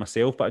fan of it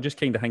myself, but I just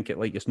kind of think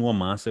it's not a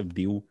massive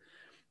deal.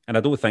 And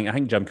I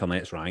think Jim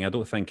Cornette's right. I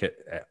don't think it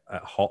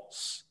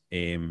hurts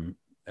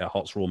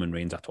Roman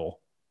Reigns at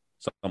all.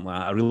 Something like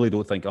that. I really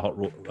don't think it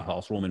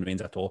hurts Roman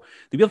Reigns at all.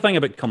 The weird thing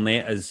about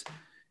Cornette is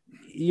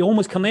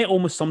Cornette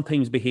almost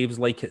sometimes behaves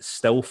like it's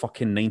still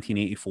fucking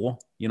 1984.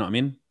 You know what I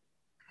mean?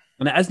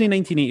 And it isn't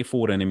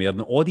 1984 anymore. And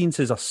the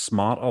audiences are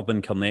smarter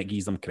than Cornette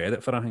gives them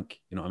credit for, I think.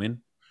 You know what I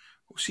mean?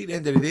 Well, see, at the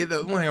end of the day, the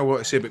only thing I want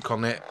to say about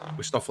Cornette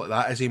with stuff like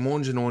that is he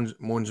moans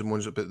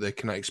about the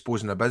kind of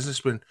exposing a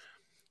business. When,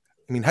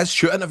 I mean, his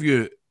shoot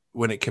interview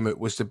when it came out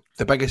was the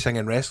biggest thing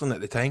in wrestling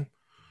at the time.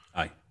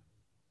 Aye.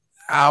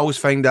 I always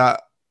find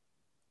that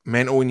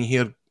mental when you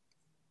hear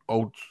the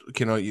old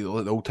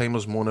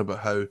timers moan about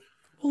how.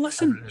 Well,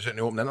 listen. Is it in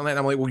the open internet?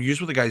 I'm like, well, you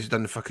were the guys who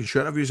done the fucking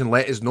shoot interviews and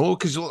let us know.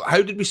 Because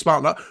how did we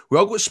smarten up? We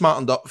all got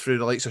smartened up through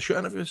the likes of shoot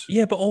interviews.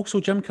 Yeah, but also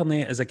Jim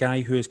Cornette is a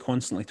guy who is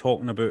constantly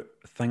talking about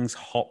things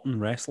hurting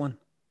wrestling,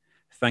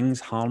 things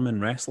harming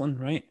wrestling,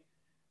 right?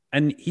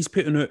 And he's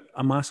putting out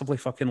a massively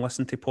fucking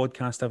listened to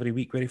podcast every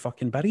week where he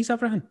fucking buries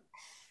everything.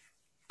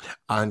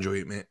 I enjoy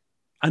it, mate.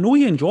 I know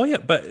you enjoy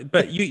it, but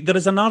there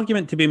is an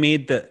argument to be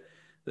made that,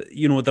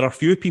 you know, there are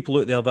few people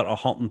out there that are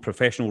hurting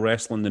professional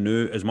wrestling the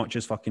new as much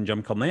as fucking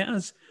Jim Cornette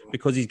is,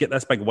 because he's got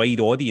this big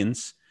wide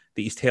audience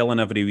that he's telling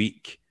every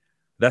week,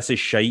 this is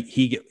shite.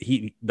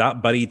 He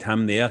that buried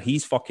him there.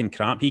 He's fucking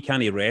crap. He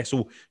can't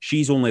wrestle.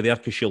 She's only there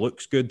because she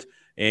looks good.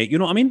 You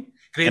know what I mean?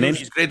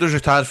 Grado's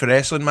retired for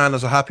wrestling, man.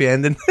 There's a happy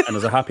ending. And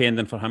there's a happy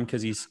ending for him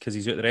because he's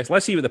out the rest.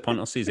 Let's see what the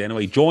punter says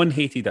anyway. John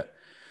hated it.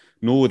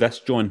 No, this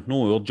John.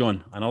 No, old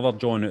John. Another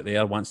John out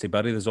there wants to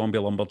bury the zombie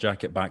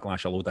lumberjack at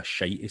Backlash. A load of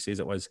shite, he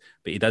says it was.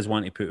 But he does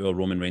want to put out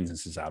Roman Reigns and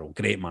Cesaro.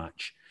 Great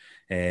match.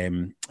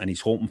 And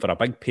he's hoping for a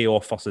big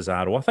payoff for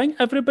Cesaro. I think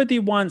everybody's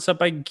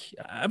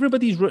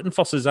rooting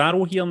for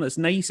Cesaro here, and it's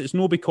nice. It's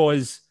no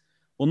because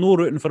we're not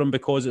rooting for him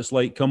because it's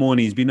like, come on,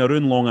 he's been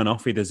around long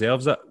enough, he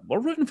deserves it. We're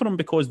rooting for him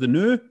because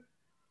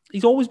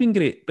he's always been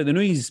great, but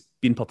he's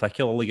been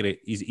particularly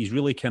great. He's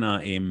really kind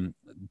of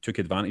took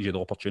advantage of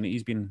the opportunity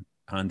he's been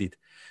handed.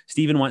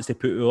 Stephen wants to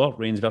put over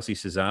Reigns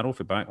versus Cesaro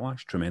for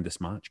Backlash.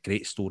 Tremendous match.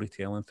 Great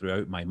storytelling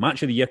throughout. My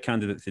match of the year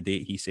candidate to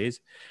date, he says.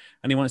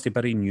 And he wants to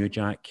bury New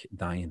Jack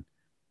dying.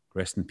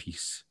 Rest in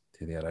peace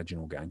to the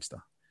original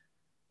gangster.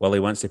 Well, he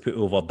wants to put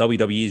over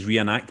WWE's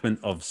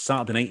reenactment of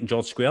Saturday Night in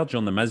George Square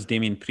during the Miz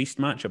Damien Priest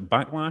match at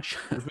Backlash.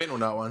 I was waiting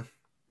on that one.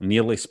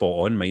 Nearly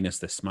spot on, minus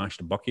the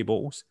smashed bucky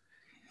bottles.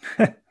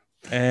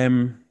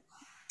 Damien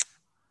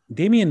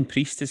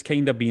Priest has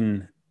kind of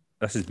been...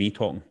 This is me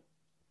talking.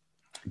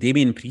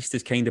 Damien Priest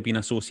has kind of been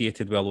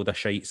associated with a load of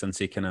shite since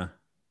he kind of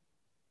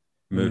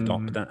moved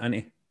up, didn't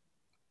he?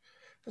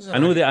 I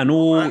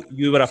know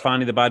you were a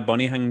fan of the Bad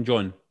Bunny thing,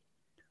 John,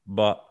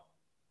 but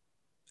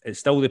it's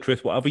still the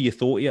truth. Whatever you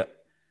thought of it,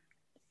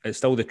 it's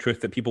still the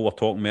truth that people were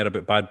talking more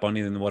about Bad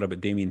Bunny than they were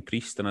about Damien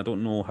Priest, and I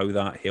don't know how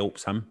that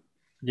helps him.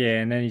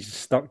 Yeah, and then he's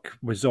stuck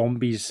with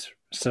zombies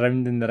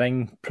surrounding the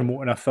ring,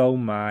 promoting a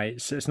film.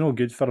 It's no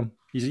good for him.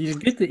 He's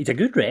a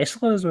good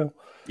wrestler as well.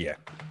 Yeah.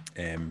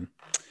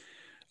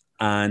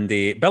 And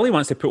Billy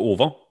wants to put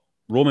over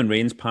Roman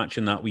Reigns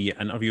patching that wee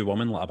interview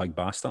woman like a big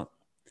bastard.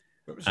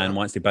 And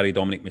wants to bury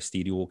Dominic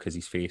Mysterio because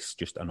his face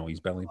just annoys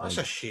Billy. That's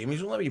a shame.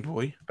 He's only a wee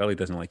boy. Billy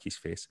doesn't like his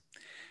face.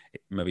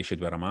 Maybe he should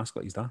wear a mask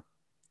like his dad.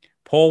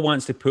 Paul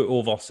wants to put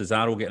over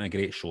Cesaro getting a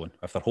great showing.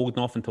 If they're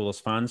holding off until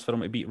there's fans for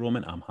him to beat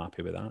Roman, I'm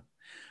happy with that.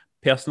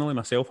 Personally,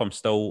 myself, I'm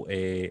still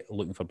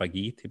looking for Big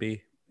E to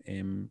be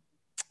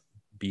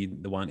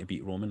the one to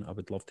beat Roman. I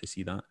would love to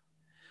see that.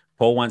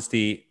 Paul wants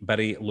to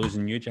bury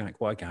losing New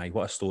Jack. What a guy.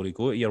 What a story.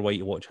 Go to your way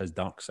to watch his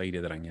Dark Side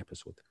of the Ring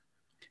episode.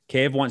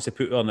 Kev wants to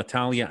put on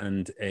Natalia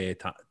and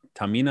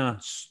Tamina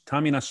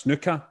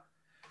Snuka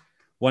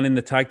winning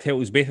the tag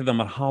titles. Both of them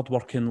are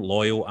hardworking,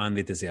 loyal, and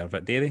they deserve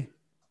it. Do they?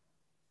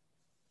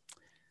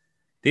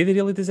 Do they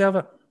really deserve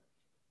it?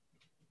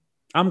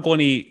 I'm going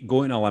to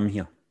go on a limb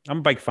here. I'm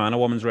a big fan of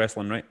women's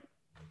wrestling, right?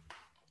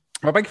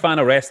 I'm a big fan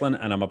of wrestling,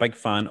 and I'm a big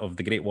fan of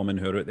the great women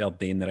who are out there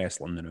doing the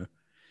wrestling now.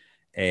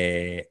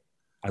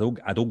 I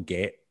don't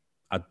get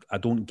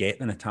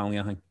the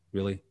Natalia thing,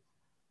 really.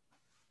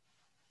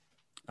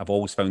 I've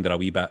always found her a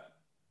wee bit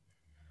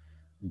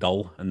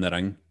dull in the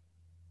ring.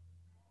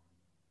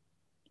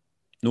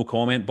 No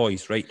comment,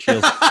 boys. Right,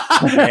 cheers.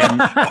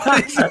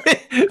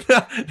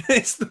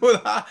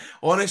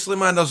 Honestly,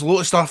 man, there's a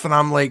lot of stuff and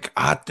I'm like,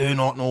 I do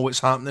not know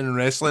what's happening in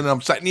wrestling. And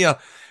I'm sitting here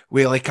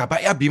with like a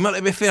bit of a beamer,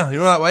 to be fair. You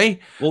know that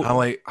way? Well, I'm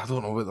like, I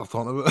don't know what they're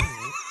talking about.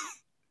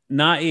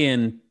 Natty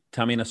and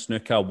Tamina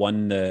Snuka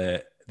won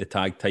the the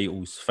tag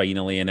titles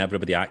finally, and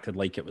everybody acted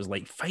like it was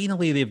like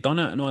finally they've done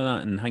it and all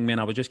that. And Hangman,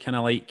 I was just kind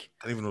of like,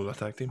 I didn't even know the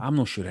tag team. I'm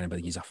not sure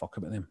anybody gives a fuck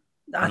about them.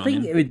 I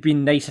think it would be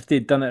nice if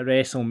they'd done it at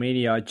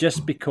WrestleMania,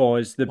 just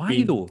because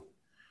though?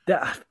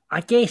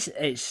 I guess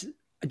it's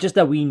just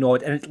a wee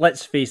nod, and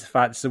let's face the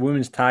fact, it's the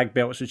women's tag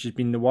belts, which has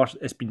been the worst.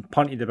 It's been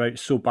punted about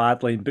so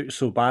badly and booked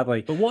so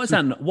badly. But what is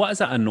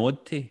that a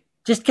nod to?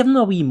 Just give them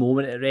a wee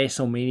moment at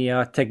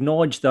WrestleMania to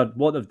acknowledge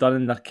what they've done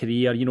in their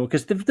career,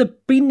 because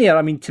they've been there.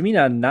 I mean,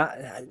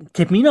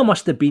 Tamina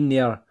must have been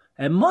there.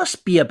 It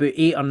must be about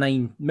 8 or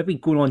 9, maybe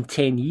going on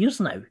 10 years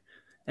now.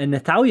 And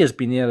Natalia's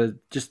been there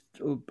just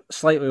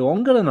slightly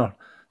longer than her.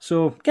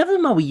 So give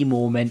them a wee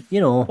moment,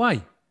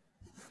 Why?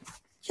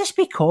 Just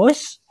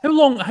because. How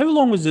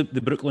long was the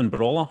Brooklyn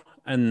Brawler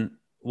in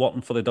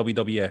working for the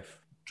WWF?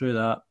 True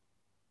that.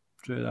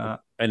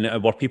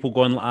 And were people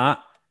going like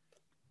that?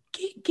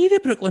 Give the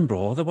Brooklyn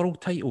Brawler the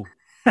world title.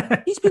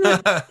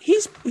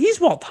 He's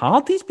worked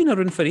hard. He's been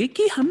around for 8.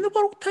 Give him the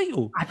world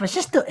title.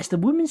 It's the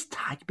women's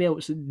tag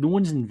belts that no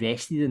one's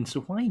invested in,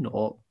 so why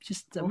not?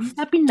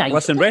 That'd be nice.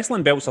 Listen,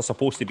 wrestling belts are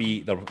supposed to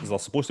be they're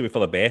supposed to be for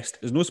the best.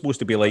 It's not supposed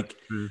to be like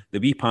the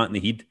wee pat in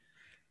the head.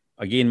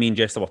 Again, me and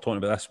Jester were talking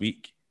about this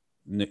week.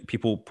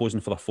 People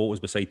posing for their photos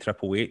beside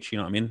Triple H. You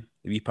know what I mean?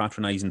 The wee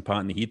patronising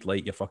pat in the head,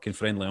 like your fucking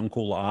friendly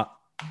uncle, like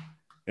that.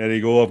 There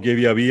you go. I've gave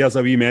you here's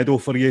a wee medal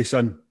for you,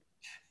 son.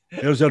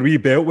 There's your wee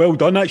belt. Well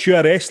done. That's you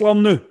a wrestler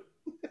now.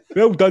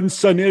 Well done,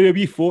 son. There's your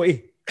wee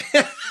 40.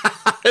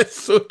 It's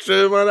so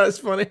true, man. That's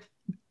funny.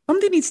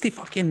 Somebody needs to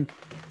fucking...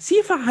 See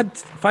if I had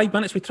 5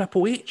 minutes with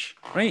Triple H,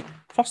 right?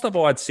 First of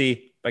all, I'd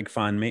say, big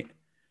fan, mate.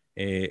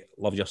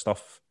 Loved your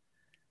stuff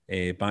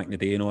back in the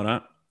day and all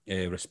that.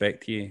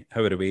 Respect to you.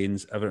 How are the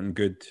Waynes? Everything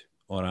good?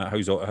 All right.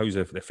 How's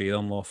the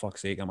father-in-law?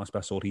 Fuck's sake, I must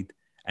be sorry.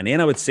 And then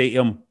I would say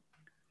to him,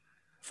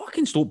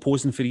 fucking stop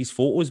posing for these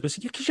photos,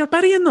 because you're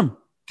burying them.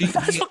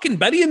 That's fucking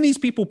burying these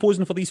people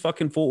posing for these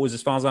fucking photos,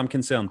 as far as I'm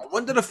concerned. I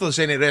wonder if there's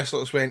any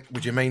wrestlers went,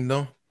 would you mind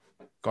though?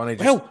 That'd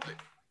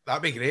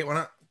be great,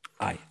 wouldn't it?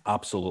 Aye,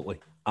 absolutely.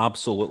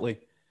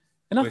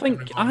 And I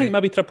think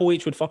maybe Triple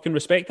H would fucking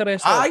respect a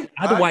wrestler. I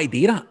don't want to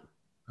do that.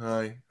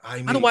 I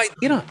don't want to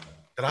do that.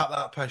 Drop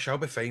that push, I'll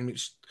be fine.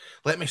 Just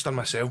let me stir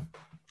myself.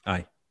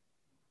 Aye.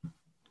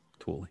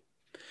 Totally.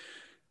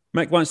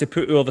 Mick wants to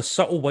put over the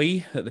subtle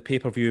way that the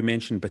pay-per-view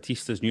mentioned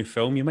Batista's new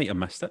film. You might have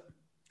missed it.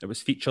 It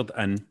was featured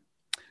in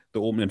the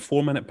opening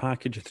 4-minute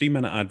package, a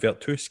 3-minute advert,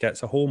 2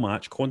 skits, a whole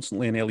match,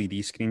 constantly on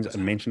LED screens,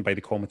 and mentioned by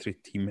the commentary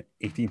team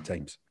 18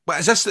 times.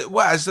 What is this? Is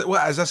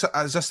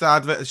this the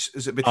advert?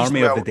 Is it Batista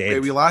Army of the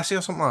Dead? Wee Lassie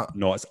or something like that?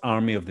 No, it's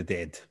Army of the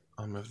Dead.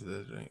 Army of the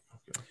Dead, right.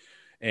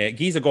 Okay.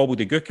 Giza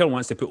Gobbledygooker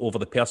wants to put over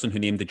the person who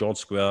named the George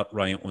Square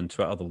riot on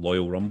Twitter the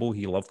Loyal Rumble.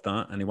 He loved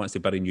that, and he wants to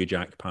bury New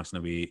Jack passing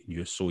away. He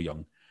was so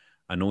young.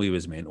 I know he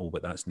was mental,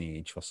 but that's no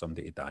age for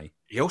somebody to die.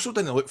 He also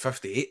didn't look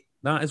 58.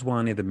 That is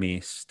one of the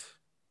most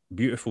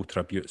beautiful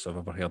tributes I've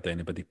ever heard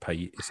anybody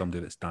pay to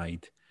somebody that's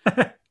died.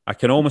 I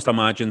can almost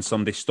imagine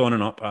somebody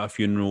standing up at a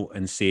funeral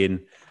and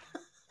saying,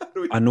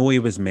 I know he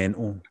was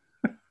mental,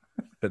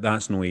 but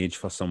that's no age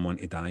for someone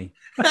to die.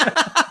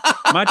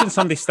 Imagine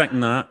somebody sticking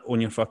that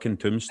on your fucking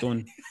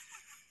tombstone.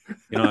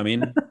 You know what I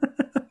mean?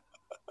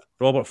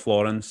 Robert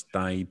Florence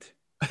died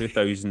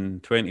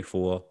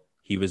 2024.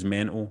 He was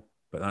mental,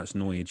 but that's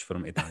no age for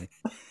him to die.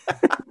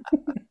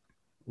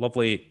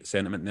 Lovely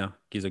sentiment there,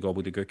 Giza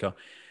Gobbledygooker.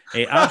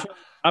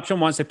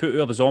 Option wants to put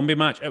out the zombie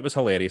match. It was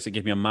hilarious. It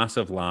gave me a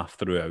massive laugh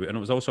throughout, and it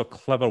was also a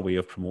clever way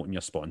of promoting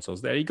your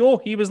sponsors. There you go.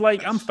 He was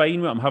like, I'm fine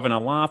with it. I'm having a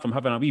laugh. I'm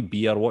having a wee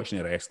beer, watching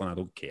the wrestling. I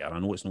don't care. I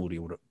know it's no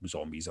real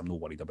zombies. I'm not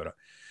worried about it.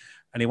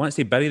 And he wants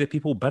to bury the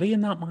people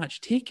burying that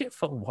match. Take it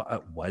for what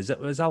it was.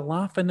 It was a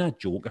laugh and a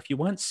joke. If you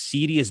want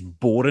serious,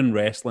 boring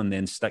wrestling,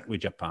 then stick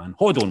with Japan.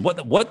 Hold on.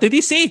 What did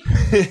he say?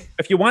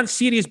 If you want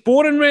serious,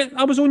 boring wrestling,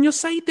 I was on your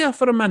side there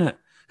for a minute.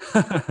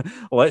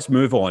 Let's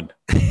move on.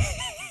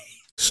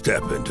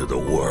 Step into the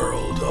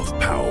world of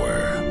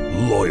power,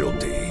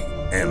 loyalty,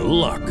 and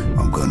luck.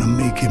 I'm gonna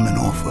make him an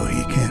offer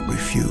he can't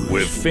refuse.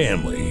 With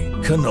family,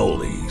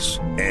 cannolis,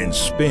 and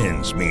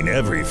spins mean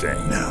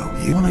everything. Now,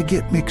 you wanna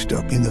get mixed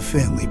up in the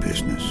family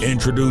business.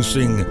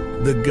 Introducing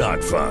The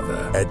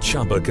Godfather at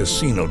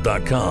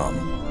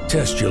ChumbaCasino.com.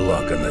 Test your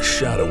luck in the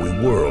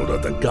shadowy world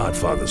of The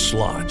Godfather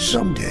slot.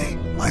 Someday,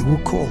 I will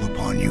call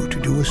upon you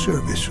to do a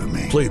service for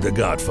me. Play The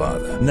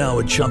Godfather now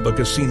at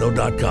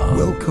ChumbaCasino.com.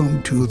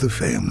 Welcome to the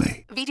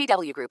family.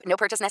 VGW Group. No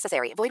purchase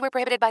necessary. Void where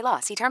prohibited by law.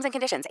 See terms and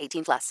conditions.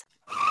 18+.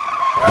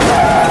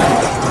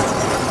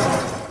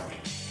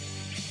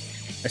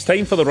 It's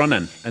time for the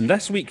run-in. And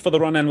this week for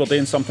the run-in, we're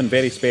doing something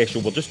very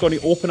special. We're just going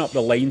to open up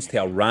the lines to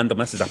a random.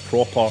 This is a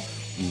proper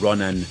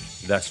run-in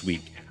this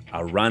week.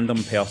 A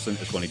random person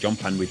is going to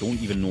jump in. We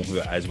don't even know who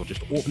it is. We're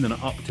just opening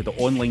it up to the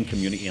online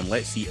community, and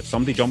let's see if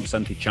somebody jumps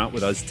in to chat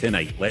with us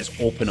tonight. Let's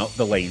open up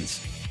the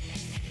lines.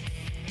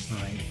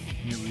 Right,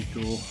 here we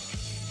go.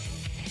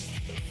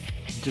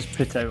 Just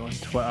put out on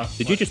Twitter.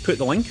 Did you just put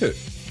the link out?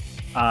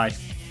 Aye.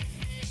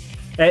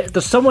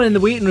 There's someone in the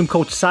waiting room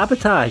called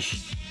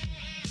Sabotage.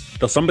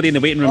 There's somebody in the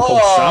waiting room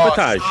called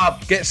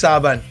Sabotage. Get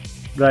Sab in.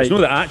 Right. It's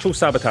not the actual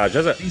Sabotage,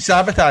 is it? Be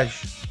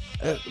Sabotage.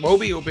 It'll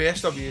be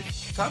SW.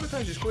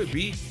 Sabotage is going to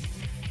be.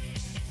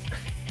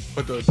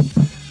 Hold on.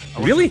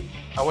 Really?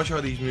 I wish I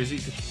had these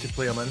music to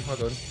play them in.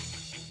 Hold on.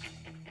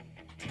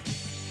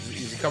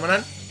 Is he coming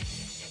in?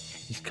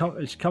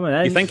 It's coming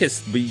in. You think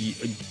it's...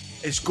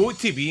 It's got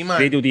to be, man.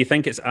 Radio, do you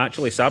think it's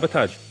actually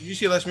Sabotage? Did you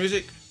see this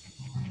music?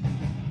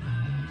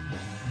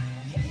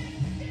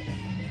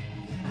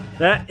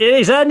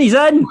 He's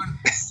in.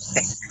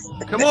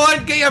 Come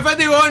on, get your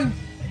video on.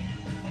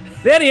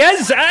 There he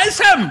is. It is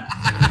him.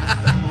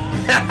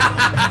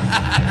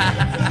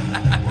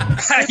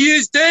 How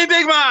you doing,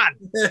 big man?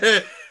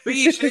 What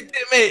you shooting,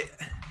 mate?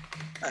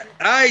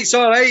 Aye, it's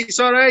all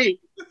right.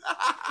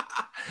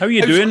 How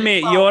you doing,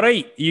 mate? You all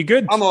right? You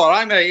good? I'm all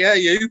right, mate. Yeah,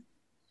 you?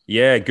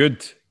 Yeah,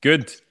 good.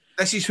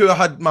 This is who I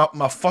had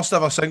my first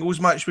ever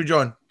singles match with,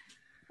 John.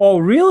 Oh,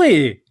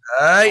 really?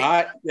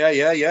 Aye.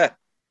 Yeah.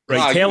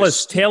 Right, tell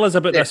us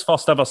about this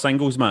first ever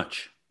singles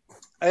match.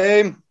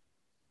 I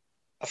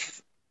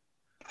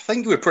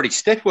think you were pretty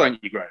stiff,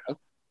 weren't you, Graham?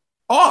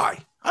 Aye.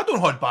 I don't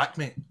hold back,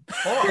 mate.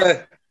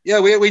 Yeah,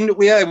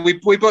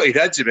 we butted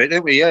heads a bit,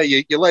 didn't we? Yeah,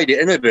 you laid it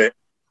in a bit.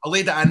 I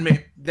laid it in,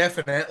 mate.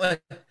 Definitely.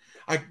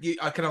 I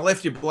kind of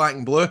left you black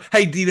and blue.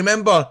 Hey, do you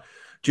remember?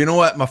 Do you know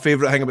what my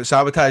favourite thing about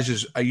Sabotage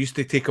is? I used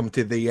to take them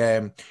to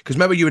the because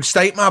remember you would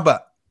stipe me a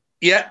bit.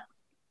 Yeah.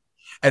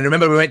 And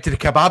remember we went to the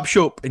kebab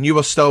shop and you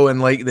were still in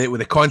like with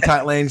the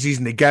contact lenses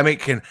and the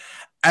gimmick and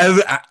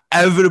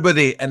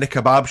everybody in the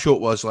kebab shop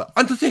was like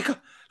Undertaker.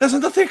 There's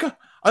Undertaker.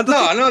 No,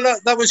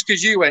 that was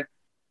because you went.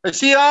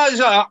 See,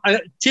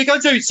 Taker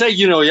don't say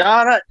you know,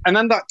 yeah, and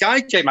then that guy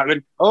came out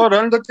and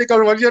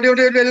Undertaker.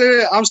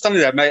 I'm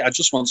standing there, mate. I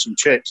just want some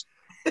chips.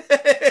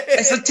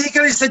 It's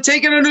the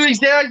Taker, and he's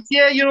there.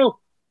 Yeah, you know.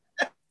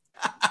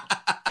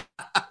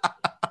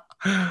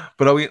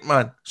 Brilliant,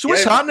 man. So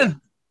what's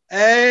happening?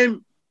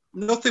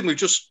 Nothing. We've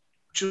just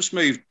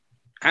moved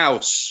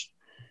house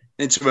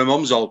into my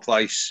mum's old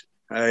place.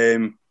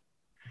 I'm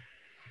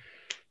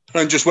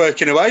just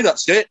working away.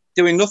 That's it.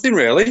 Doing nothing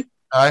really.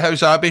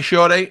 How's Abby? She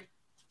all right?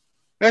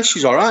 Yeah,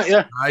 she's all right.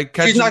 Yeah.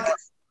 She's like,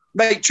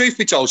 mate. Truth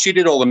be told, she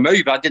did all the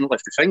move. I didn't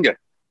lift a finger.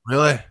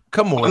 Really?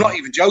 Come on. I'm not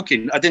even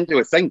joking. I didn't do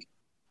a thing.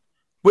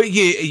 Wait,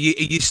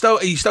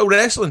 are you still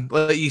wrestling?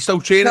 Like, are you still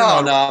training?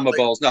 No, my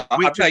balls. No,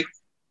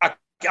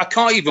 I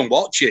can't even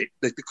watch it.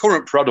 The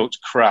current product's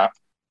crap.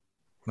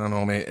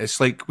 No, mate. It's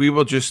like we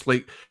were just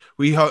like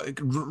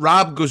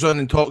Rab goes on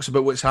and talks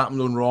about what's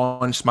happened on Raw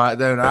and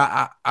SmackDown.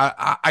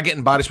 I get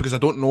embarrassed because I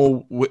don't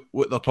know what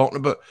they're talking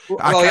about.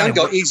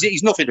 Well,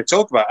 he's nothing to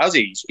talk about, has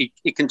he?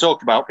 He can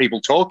talk about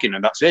people talking,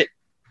 and that's it.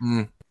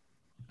 And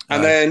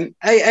then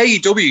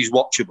AEW is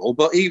watchable,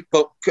 but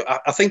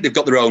I think they've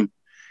got their own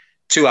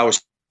 2-hour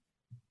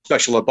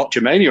special of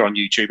Botchamania on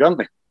YouTube, haven't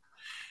they?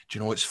 Do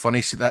you know what's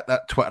funny? See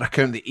that Twitter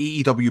account, the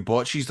AEW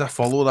Botches, I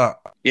follow that.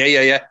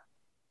 Yeah.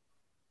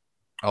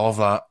 I love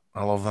that.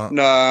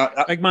 No,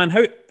 big man,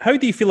 how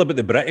do you feel about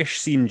the British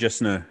scene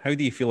just now? How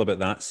do you feel about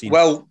that scene?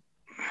 Well,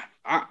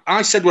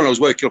 I said when I was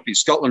working up in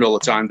Scotland all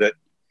the time that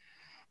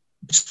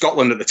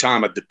Scotland at the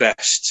time had the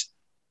best,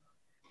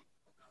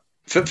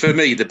 for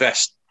me, the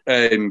best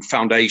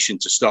foundation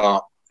to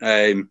start.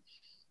 The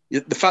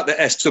fact that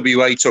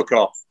SWA took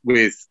off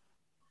with,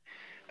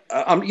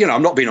 I'm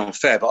not being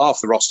unfair, but half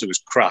the roster was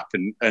crap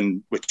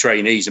and with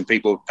trainees and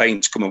people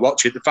paying to come and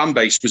watch it. The fan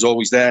base was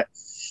always there.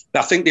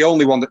 I think the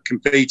only one that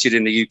competed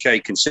in the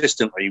UK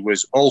consistently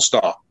was All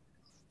Star.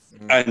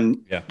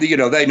 And,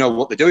 they know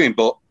what they're doing.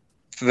 But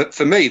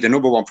for me, the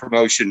number one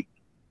promotion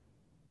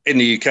in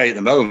the UK at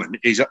the moment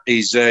is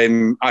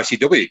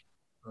ICW.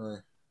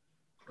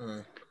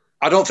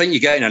 I don't think you're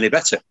getting any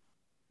better.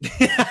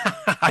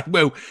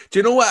 Well, do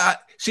you know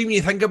what? See, when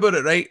you think about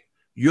it, right?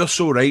 You're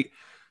so right.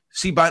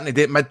 See, back in the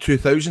day,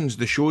 mid-2000s,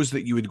 the shows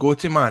that you would go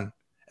to, man,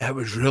 it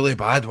was really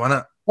bad,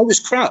 wasn't it? It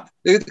was crap.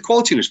 The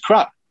quality was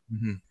crap.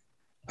 Mm-hmm.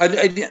 And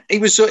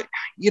it was,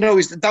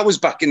 that was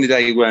back in the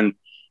day when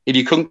if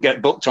you couldn't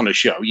get booked on a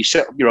show, you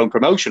set up your own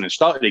promotion and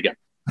started again.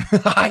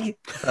 Aye.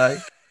 And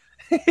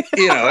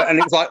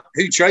it's like,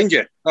 who trained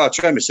you? Oh, I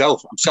trained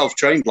myself. I'm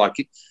self-trained like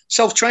it.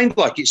 Self-trained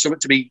like it's something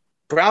to be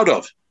proud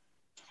of.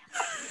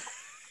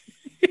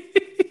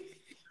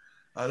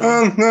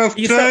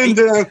 Self-trained.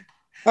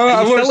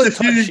 I watched a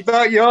few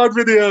backyard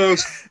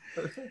videos.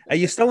 Are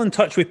you still in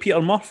touch with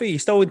Peter Murphy? Are you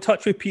still in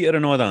touch with Peter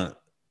and all that?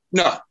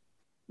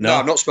 No,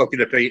 I've not spoken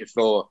to Peter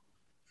for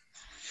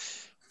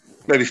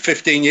maybe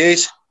 15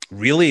 years.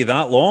 Really?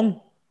 That long?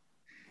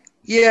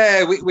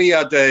 Yeah, we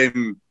had a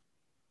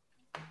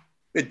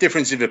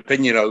difference of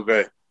opinion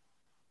over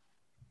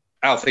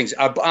how things...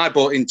 I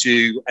bought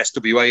into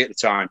SWA at the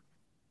time,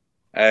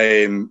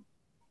 and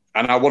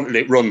I wanted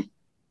it run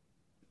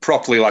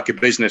properly like a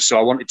business, so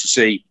I wanted to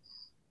see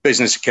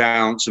business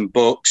accounts and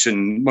books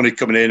and money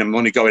coming in and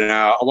money going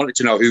out. I wanted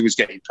to know who was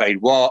getting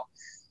paid what,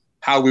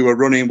 how we were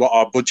running, what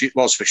our budget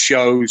was for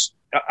shows,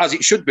 as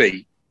it should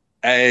be.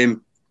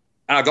 And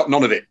I got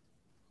none of it.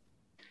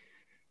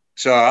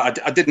 So I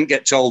didn't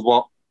get told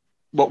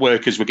what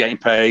workers were getting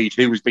paid,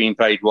 who was being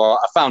paid what.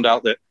 I found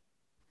out that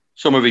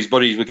some of his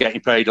buddies were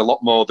getting paid a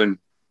lot more than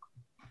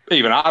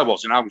even I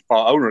was, and I was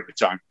part owner at the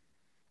time.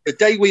 The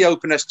day we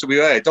opened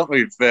SWA, I don't know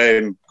if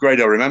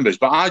Grado remembers,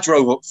 but I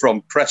drove up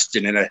from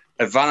Preston in a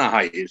van I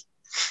hired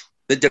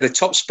that did a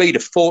top speed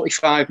of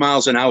 45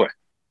 miles an hour.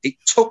 It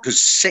took us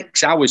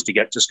 6 hours to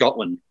get to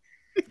Scotland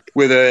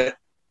with a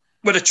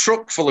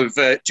truck full of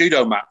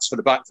judo mats for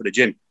the back for the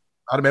gym.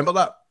 I remember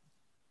that.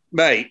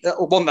 Mate,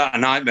 wasn't that a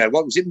nightmare?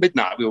 What was it,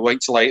 midnight? We were waiting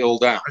till 8 all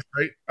down. That's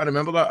right. I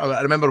remember that.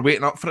 I remember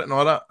waiting up for it and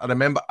all that. I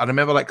remember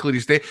that clear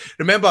as day.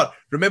 Remember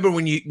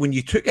when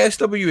you took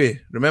SWA?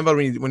 Remember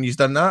when you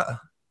done that?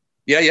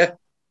 Yeah.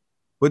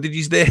 What did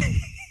you say?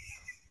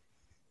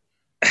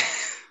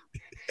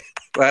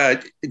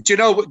 Do you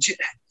know what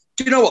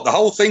the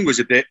whole thing was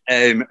a bit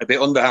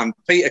underhand?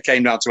 Peter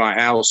came down to my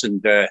house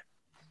and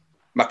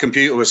my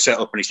computer was set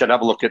up and he said,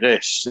 "Have a look at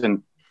this."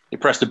 And he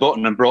pressed a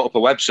button and brought up a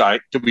website,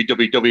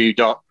 www.swa.co.uk.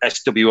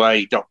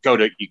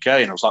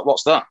 And I was like,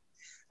 "What's that?"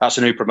 "That's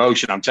a new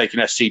promotion. I'm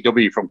taking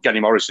SCW from Kenny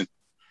Morrison."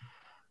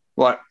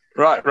 Like,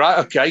 right,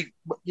 okay.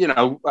 You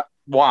know,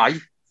 why?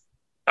 He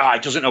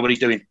doesn't know what he's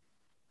doing.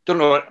 Don't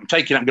know what I'm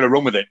taking it. I'm going to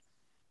run with it.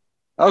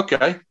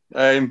 Okay.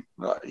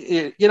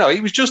 You know,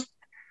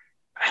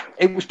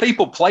 it was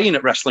people playing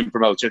at wrestling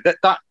promoter.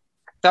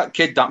 That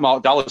kid, that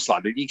Mark Dallas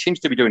lad, he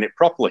seems to be doing it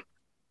properly.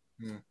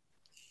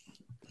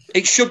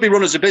 It should be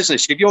run as a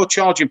business. If you're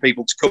charging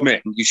people to come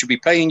in, you should be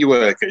paying your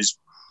workers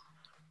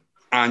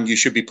and you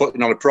should be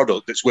putting on a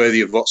product that's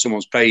worthy of what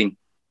someone's paying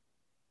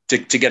to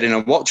get in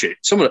and watch it.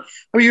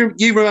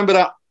 You remember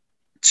that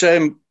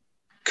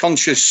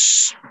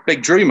conscious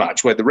Big Drew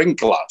match where the ring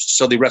collapsed,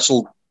 so they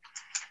wrestled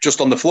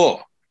just on the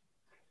floor?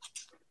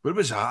 Where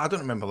was that? I don't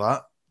remember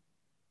that.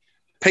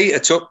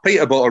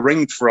 Peter bought a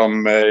ring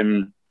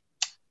from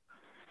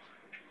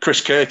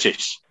Chris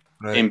Curtis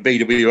in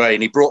BWA,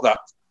 and he brought that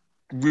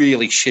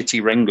really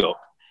shitty ring up.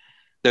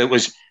 That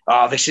was,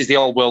 this is the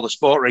old World of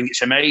Sport ring.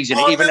 It's amazing.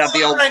 It even had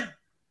the old ring.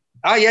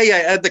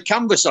 It had the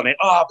canvas on it.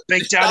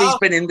 Big Daddy's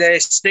been in there.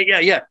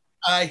 Yeah.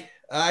 Aye.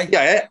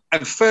 Yeah,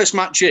 and first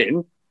match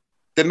in,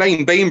 the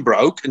main beam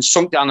broke and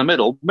sunk down the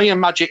middle. Me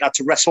and Magic had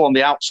to wrestle on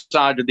the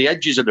outside of the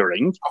edges of the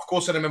ring. Of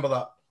course I remember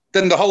that.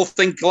 Then the whole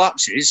thing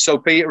collapses, so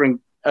Peter and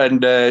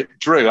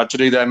Drew had to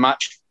do their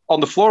match on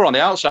the floor on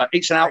the outside.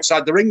 It's an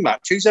outside the ring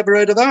match. Who's ever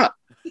heard of that?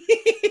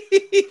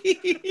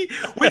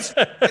 This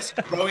is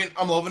brilliant.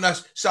 I'm loving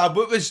this. Sab,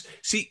 is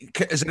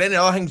there any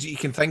other things that you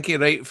can think of,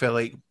 right, for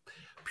like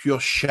pure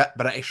shit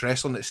British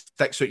wrestling that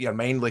sticks out your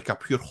mind, like a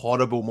pure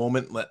horrible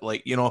moment,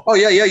 like you know? Oh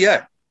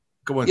yeah.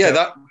 Go on.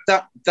 Yeah,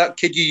 that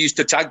kid you used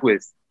to tag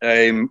with,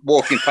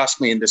 walking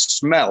past me, and the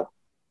smell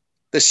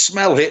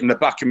hitting the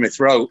back of my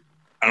throat,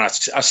 and I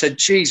said,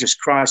 "Jesus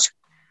Christ,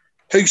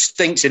 who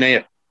stinks in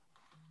here?"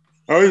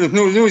 "Oh,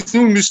 no, it's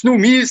no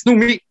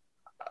me.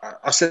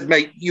 I said,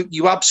 "Mate,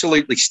 you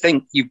absolutely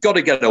stink. You've got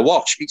to get a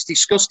wash. It's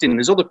disgusting.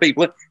 There's other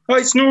people." "Oh,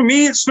 it's no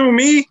me.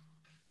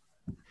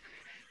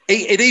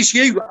 It is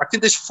you. I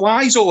think there's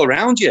flies all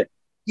around you.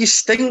 You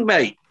stink,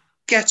 mate.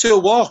 Get a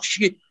wash.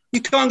 You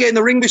can't get in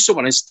the ring with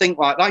someone and stink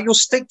like that. You'll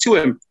stick to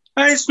him."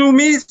 "Oh, it's no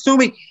me.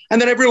 And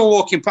then everyone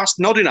walking past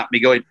nodding at me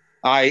going,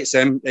 it's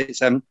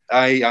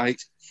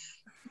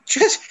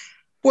just,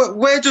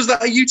 where does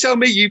that, you tell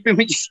me you've been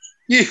at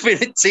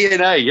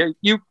TNA,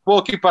 you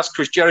walking past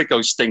Chris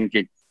Jericho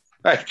stinking.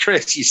 "Hey,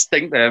 Chris, you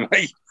stink there,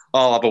 mate.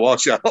 I'll have a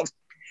wash out."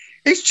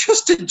 It's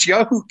just a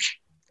joke.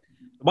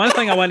 The one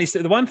thing I want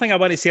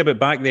to say about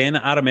back then,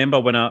 I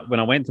remember when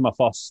I went to my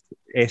first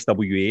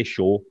SWA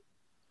show,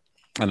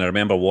 and I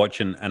remember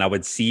watching, and I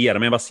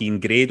remember seeing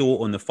Grado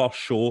on the first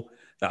show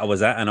that I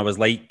was at, and I was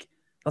like,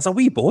 "There's a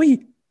wee boy.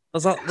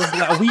 There's like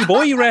a wee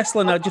boy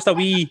wrestling, just a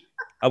wee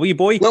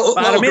boy." Little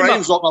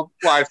Graham's what my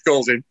wife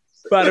calls him.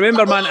 But I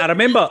remember, man, I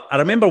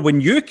remember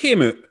when you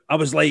came out, I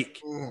was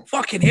like,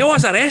 "Fucking hell,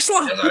 there's a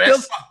wrestler.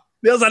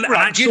 There's an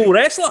actual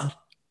wrestler."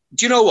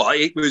 Do you know what?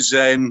 It was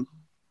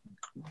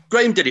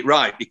Graham did it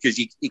right because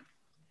he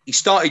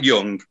started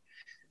young.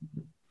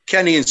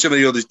 Kenny and some of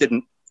the others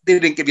didn't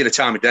give you the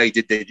time of day,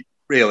 did they?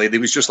 Really, they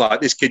was just like,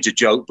 this kid's a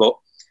joke. But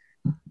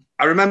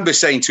I remember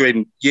saying to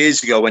him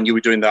years ago when you were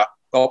doing that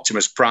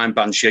Optimus Prime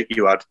band shit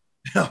you had.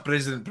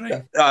 President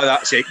Prime.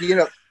 That's it. You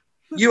know,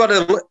 you had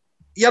a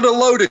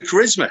load of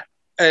charisma,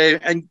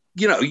 and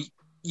you know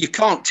you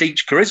can't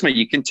teach charisma.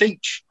 You can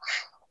teach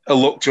a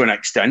look to an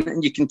extent,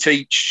 and you can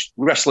teach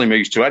wrestling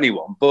moves to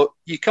anyone, but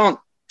you can't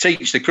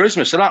teach the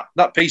charisma. So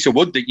that piece of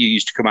wood that you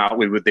used to come out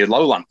with the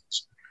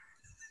lowlanders,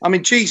 I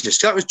mean, Jesus,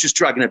 that was just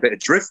dragging a bit of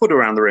driftwood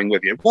around the ring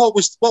with you. What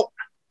was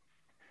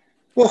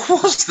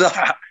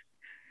that?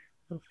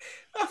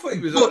 I thought he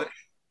was on it.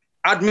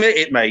 Admit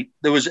it, mate.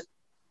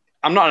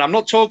 I'm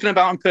not talking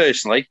about him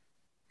personally.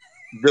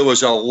 There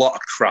was a lot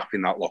of crap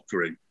in that locker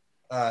room.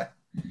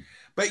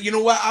 But you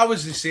know what? I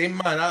was the same,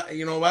 man. I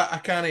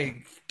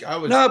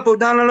was... No.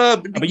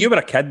 But you were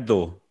a kid,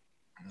 though.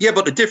 Yeah,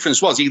 but the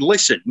difference was he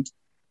listened.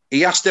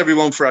 He asked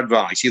everyone for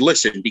advice. He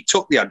listened. He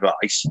took the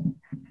advice,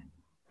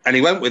 and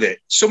he went with it.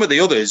 Some of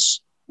the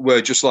others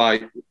were just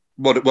like,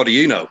 "What do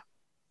you know?"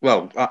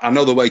 well, I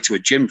know the way to a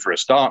gym for a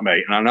start,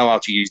 mate, and I know how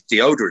to use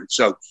deodorant.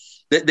 So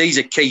these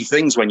are key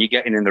things when you're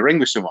getting in the ring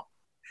with someone.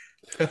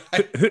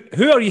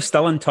 Who are you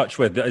still in touch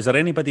with? Is there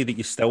anybody that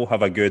you still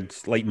have a good,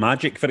 like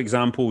Magic, for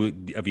example?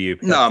 Have you?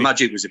 No,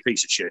 Magic was a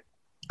piece of shit.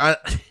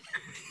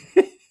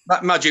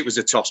 Magic was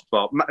a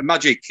tosspot.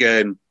 Magic,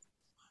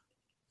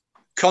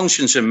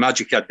 Conscience and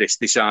Magic had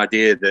this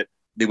idea that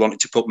they wanted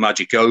to put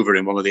Magic over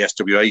in one of the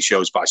SWA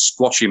shows by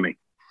squashing me.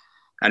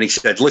 And he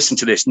said, listen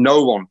to this,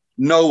 no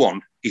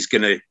one is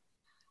going to,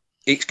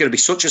 it's going to be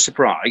such a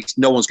surprise,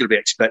 no one's going to be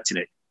expecting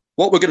it.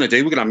 What we're going to do,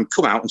 we're going to have him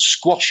come out and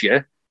squash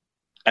you,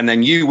 and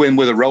then you win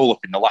with a roll-up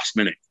in the last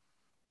minute.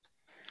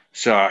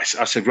 So I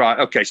said, right,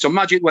 okay, so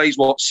Magic weighs,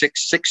 what,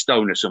 six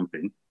stone or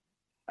something,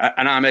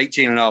 and I'm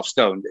 18.5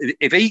 stone.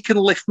 If he can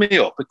lift me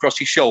up across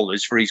his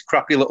shoulders for his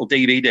crappy little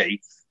DVD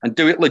and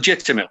do it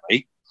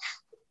legitimately,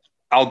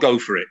 I'll go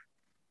for it.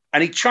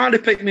 And he tried to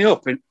pick me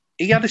up, and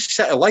he had a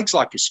set of legs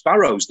like a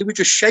sparrow's. They were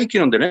just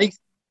shaking underneath.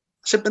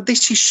 I said, but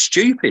this is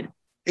stupid.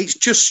 It's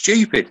just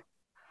stupid.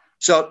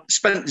 So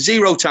spent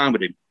zero time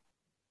with him.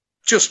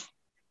 Just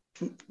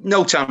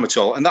no time at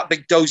all. And that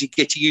big dozy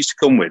git he used to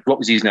come with, what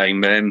was his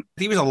name?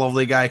 He was a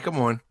lovely guy. Come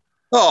on.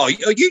 Oh,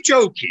 are you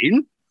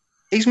joking?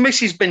 His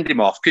missus binned him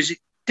off because,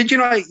 did you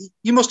know,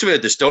 you must have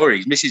heard the story.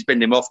 His missus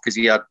binned him off because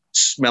he had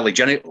smelly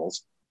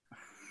genitals.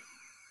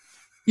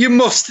 You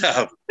must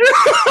have.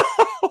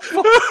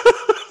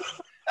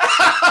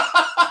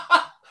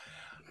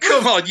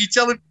 Come on, you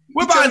tell him.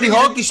 What about Andy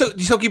Hogg? Do you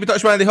still keep in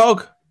touch with Andy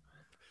Hogg?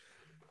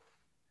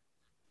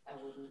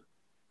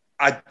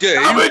 I do.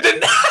 I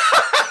wouldn't.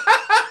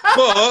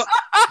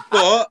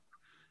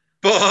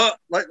 but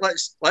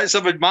let's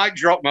have a mic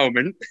drop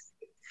moment.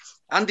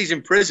 Andy's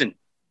in prison.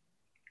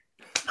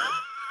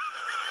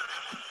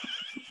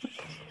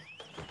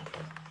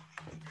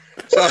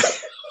 So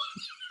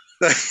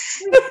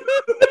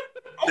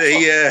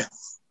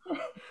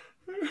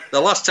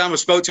the last time I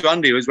spoke to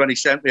Andy was when he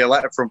sent me a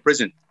letter from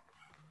prison.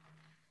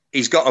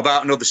 He's got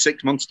about another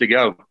 6 months to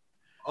go.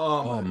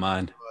 Oh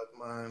man.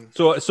 God, man.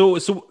 So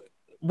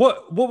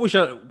what was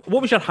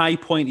your high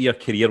point of your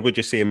career? Would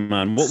you say,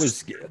 man? What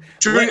was?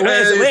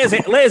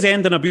 Let us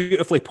end on a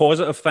beautifully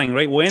positive thing,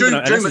 right? We'll end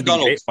on this has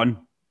been great fun.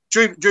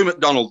 Drew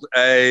McDonald.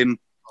 Do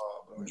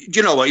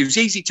you know what? It was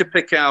easy to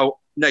pick out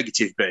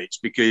negative bits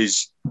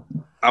because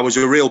I was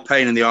a real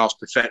pain in the arse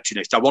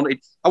perfectionist. I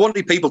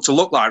wanted people to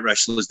look like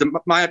wrestlers.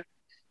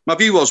 My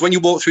view was when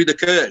you walk through the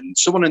curtain,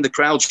 someone in the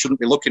crowd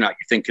shouldn't be looking at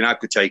you thinking I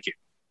could take it.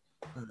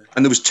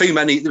 And there was too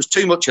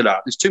much of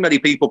that. There's too many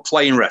people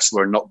playing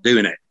wrestler and not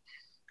doing it.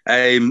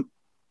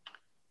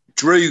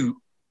 Drew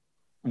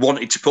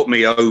wanted to put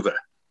me over.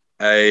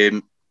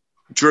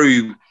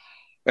 Drew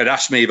had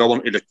asked me if I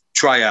wanted to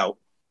try out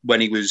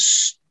when he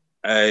was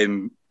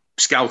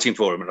scouting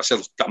for him, and I said,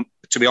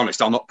 to be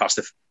honest, I'll not pass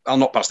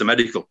the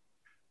medical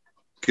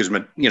because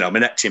my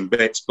neck's in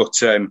bits. But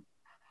I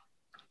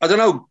don't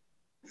know.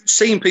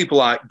 Seeing people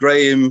like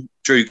Graham,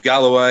 Drew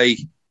Galloway,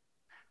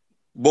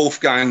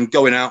 Wolfgang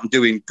going out and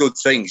doing good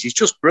things, he's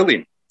just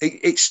brilliant.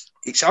 It's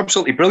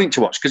absolutely brilliant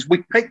to watch because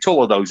we picked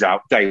all of those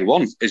out day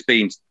one as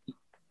being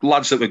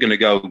lads that were going to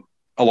go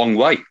a long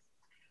way.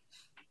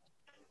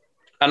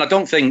 And I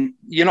don't think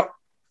you're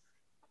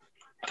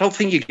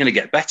going to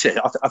get better.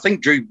 I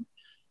think Drew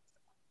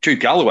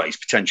Galloway's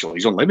potential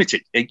is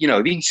unlimited.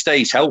 If he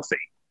stays healthy,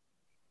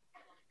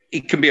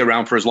 he can be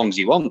around for as long as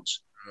he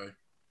wants.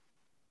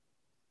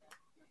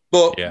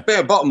 But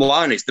bottom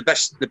line is the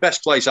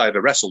best place I ever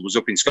wrestled was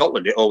up in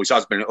Scotland. It always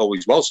has been. It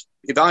always was.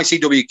 If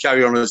ICW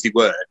carry on as they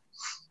were,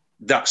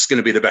 that's going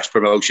to be the best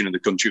promotion in the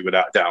country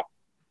without a doubt.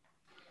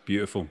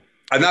 Beautiful.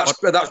 And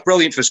that's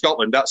brilliant for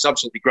Scotland. That's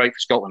absolutely great for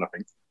Scotland, I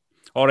think.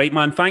 All right,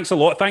 man. Thanks a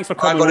lot. Thanks for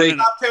coming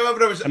on.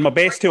 And my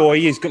best to all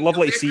you. It's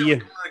lovely to see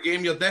you.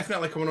 You're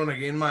definitely coming on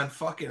again, man.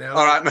 Fucking hell.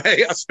 All right,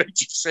 mate. I'll speak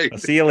to you soon. I'll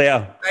see you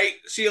later. Right,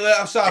 see you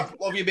later, Sab.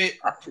 Love you, mate.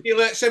 See you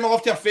later. Send my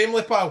love to your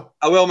family, pal.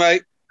 I will,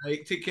 mate.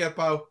 Right, take care,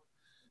 pal.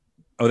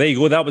 Oh, there you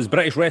go. That was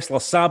British wrestler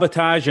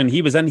Sabotage, and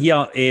he was in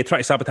here trying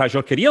to sabotage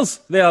your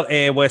careers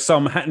there with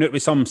hitting out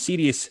with some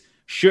serious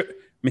shoot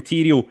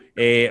material.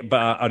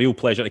 But a real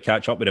pleasure to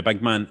catch up with a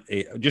big man.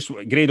 Just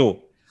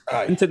Grado,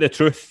 into the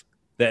truth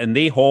that in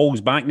the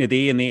halls back in the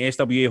day, in the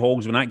SWA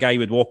halls, when that guy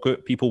would walk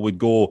out, people would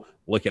go,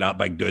 "Look at that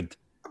big dude."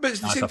 But it's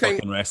the That's same a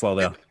fucking wrestler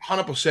there.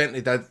 100%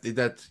 they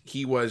did.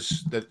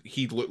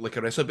 He looked like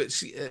a wrestler. But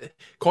see,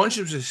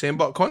 Conscience was the same,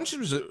 but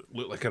Conscience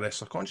looked like a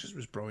wrestler. Conscience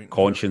was brilliant.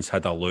 Conscience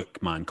had a look,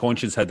 man.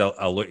 Conscience had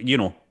a look,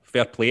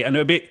 fair play. And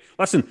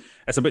listen,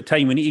 it's about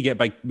time we need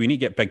to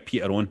get Big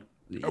Peter on.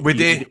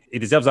 He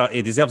deserves a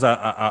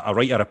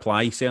right to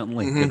reply,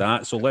 certainly, to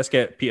that. So let's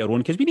get Peter on,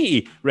 because we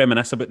need to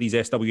reminisce about these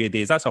SWA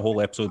days. That's a whole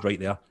episode right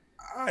there.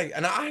 Aye,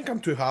 and I think I'm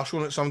too harsh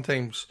on it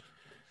sometimes.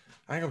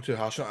 I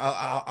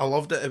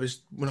loved it. It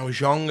was when I was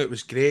young. It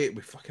was great.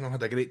 We fucking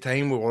had a great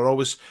time. We were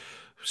always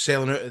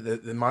selling out at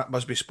the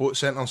Busby Sports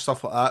Centre and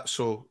stuff like that.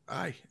 So,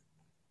 aye.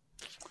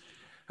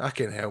 I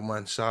can't help,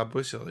 man. Sab,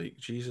 what's it like?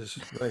 Jesus,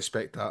 I didn't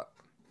expect that.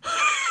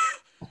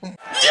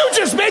 You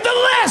just made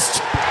the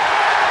list!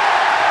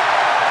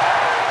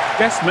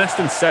 Dismissed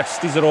and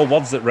cyst. These are all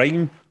words that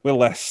rhyme with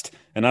list.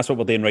 And that's what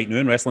we're doing right now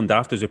in Wrestling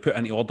Daft, is we put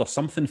into order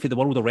something for the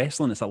world of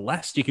wrestling. It's a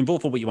list. You can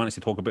vote for what you want us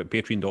to talk about.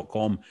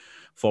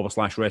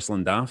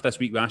 Patreon.com/Wrestling Daft. This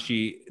week we asked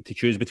you to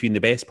choose between the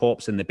best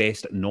pops and the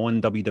best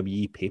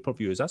non-WWE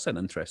pay-per-views. That's an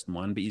interesting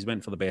one, but he's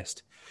went for the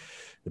best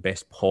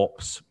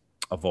pops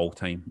of all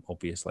time,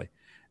 obviously.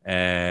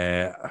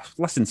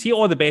 Listen, see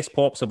all the best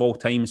pops of all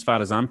time as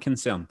far as I'm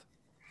concerned.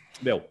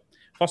 Well,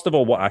 first of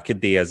all, what I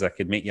could do is I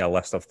could make you a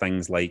list of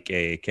things like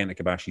Kenta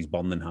Kobashi's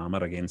Burning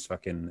Hammer against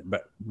fucking...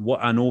 But what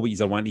I know what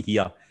you want to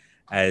hear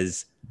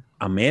is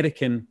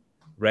American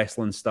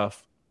wrestling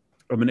stuff.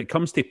 And when it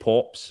comes to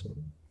pops,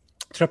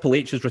 Triple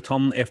H's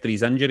return after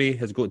his injury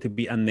has got to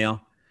be in there.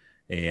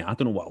 I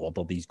don't know what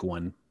order these go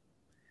in.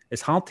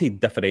 It's hard to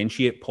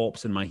differentiate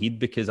pops in my head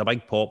because a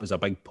big pop is a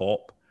big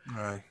pop.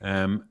 Right.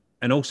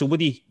 And also,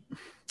 would he...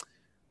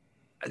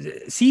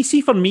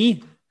 See for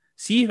me...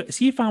 See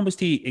if I was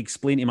to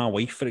explain to my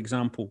wife, for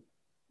example,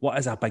 what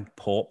is a big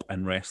pop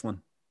in wrestling?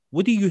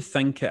 What do you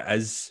think it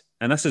is?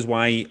 And this is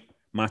why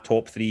my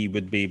top three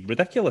would be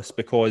ridiculous,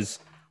 because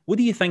what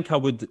do you think I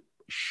would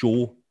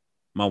show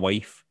my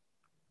wife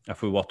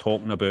if we were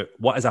talking about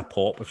what is a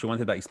pop? If she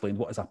wanted to explain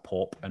what is a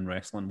pop in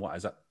wrestling, what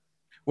is it?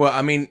 Well,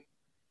 I mean,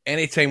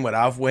 any time where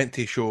I've went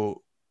to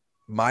show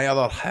my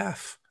other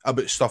half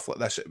about stuff like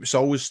this, it was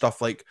always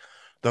stuff like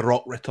The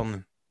Rock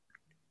returning.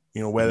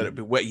 You know, whether it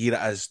be what year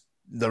it is,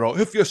 The Rock,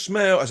 if you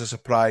smell, as a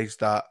surprise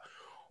that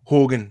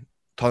Hogan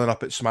turning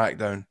up at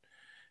SmackDown.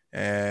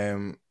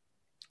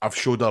 I've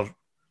showed her, I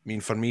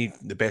mean, for me,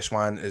 the best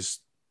one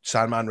is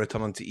Sandman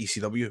returning to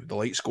ECW. The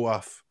lights go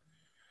off.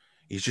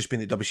 He's just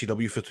been at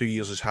WCW for 2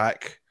 years as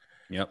Hack.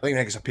 Yep. I think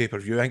it's a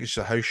pay-per-view. I think it's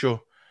a house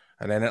show.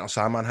 And then Enter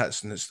Sandman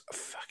hits, and it's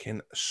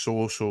fucking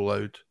so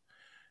loud.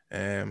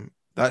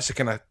 That's the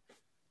kind of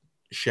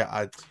shit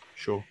I'd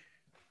show.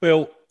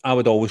 Well, I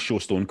would always show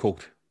Stone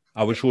Cold.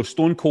 I would show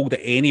Stone Cold at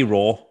any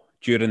Raw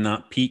during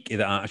that peak of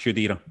the Attitude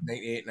Era.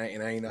 98,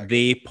 99.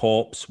 They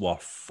pops were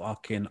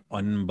fucking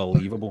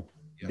unbelievable.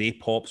 Yep. They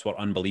pops were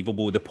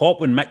unbelievable. The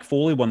pop when Mick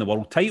Foley won the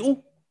world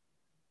title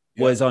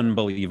was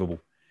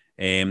unbelievable.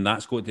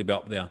 That's got to be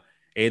up there.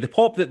 The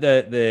pop that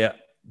the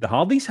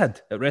Hardys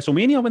had at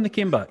WrestleMania when they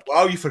came back.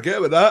 Wow, you forget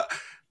about that.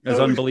 It was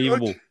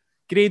unbelievable.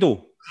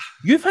 Grado,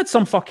 you've had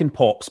some fucking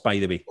pops, by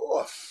the way.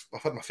 Oh,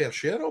 I've had my fair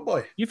share, oh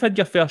boy. You've had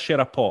your fair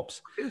share of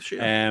pops. Fair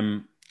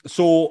share.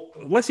 So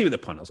let's see what the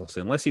punters are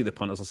saying.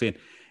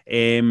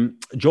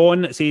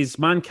 John says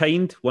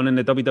Mankind winning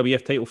the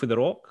WWF title for The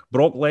Rock.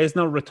 Brock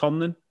Lesnar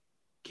returning.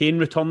 Kane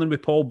returning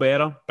with Paul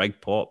Bearer.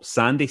 Big pop.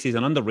 Sandy says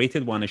an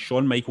underrated one is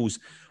Shawn Michaels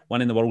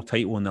winning the world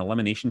title in the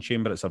Elimination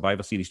Chamber at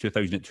Survivor Series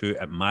 2002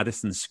 at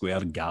Madison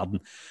Square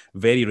Garden.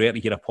 Very rare to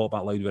hear a pop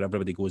that loud where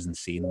everybody goes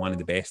insane. One of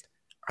the best.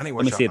 Let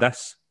me say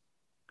this.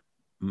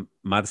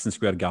 Madison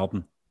Square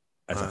Garden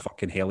is a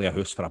fucking hell of a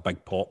house for a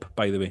big pop,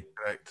 by the way.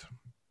 Correct.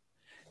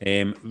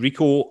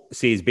 Rico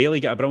says Bayley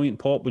got a brilliant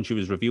pop when she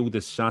was revealed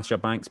as Sasha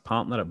Banks'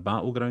 partner at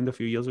Battleground a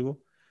few years ago.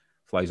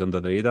 Flies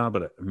under the radar,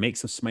 but it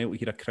makes them smile to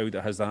hear a crowd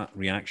that has that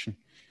reaction.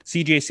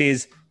 CJ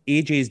says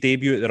AJ's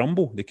debut at the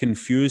Rumble, the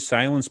confused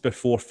silence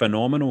before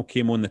Phenomenal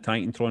came on the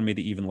Titantron made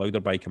it even louder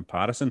by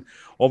comparison.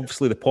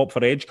 Obviously, the pop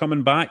for Edge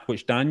coming back,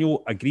 which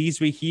Daniel agrees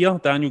with here.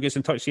 Daniel gets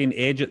in touch saying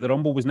Edge at the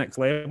Rumble was next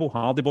level.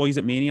 Hardy Boys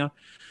at Mania.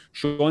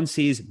 Sean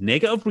says,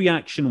 negative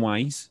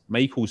reaction-wise,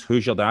 Michael's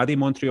Who's Your Daddy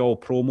Montreal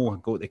promo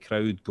got the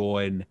crowd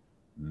going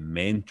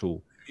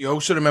mental. You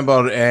also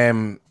remember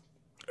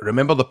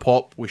the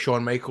pop with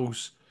Shawn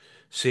Michaels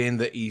saying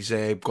that he's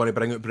going to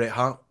bring out Bret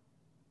Hart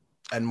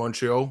in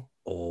Montreal?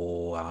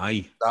 Oh,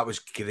 aye. That was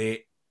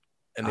great.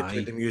 And they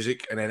played the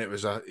music, and then it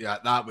was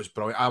that was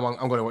brilliant. I'm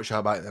going to watch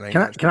that back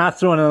tonight. Can I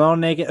throw in another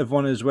negative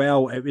one as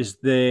well? It was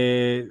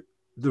the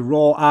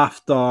Raw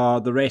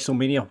after the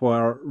WrestleMania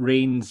where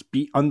Reigns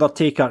beat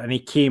Undertaker and he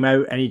came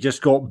out and he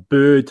just got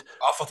booed.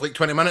 For like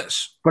 20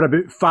 minutes? For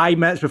about 5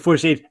 minutes before he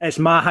said, "It's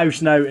my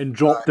house now," and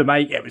dropped the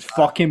mic. It was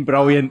fucking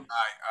brilliant.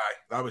 Aye.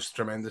 That was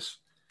tremendous.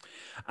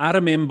 I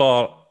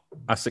remember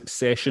a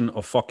succession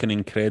of fucking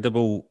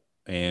incredible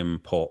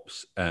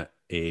pops at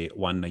a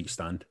One Night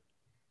Stand.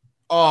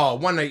 Oh,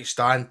 One Night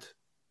Stand.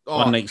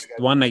 Oh,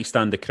 One night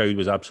Stand, the crowd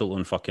was absolutely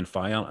on fucking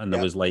fire, and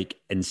there was like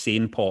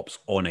insane pops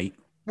all night.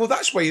 Well,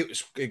 that's why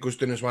it goes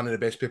down as one of the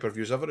best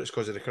pay-per-views ever. It's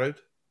because of the crowd.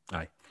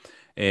 Aye.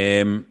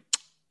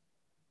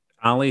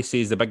 Ali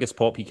says the biggest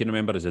pop he can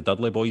remember is the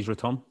Dudley Boys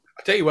return.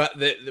 I tell you what,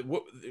 the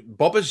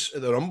Bubba's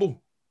at the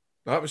Rumble.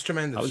 That was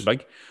tremendous. That was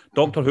big.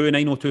 Doctor Who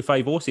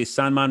 90250 says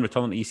Sandman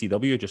returning to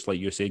ECW, just like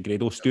you say,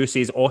 Grado. Stu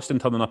says Austin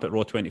turning up at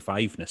Raw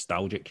 25,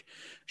 nostalgic.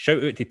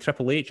 Shout out to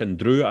Triple H and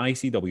Drew at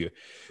ICW.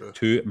 Sure.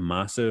 Two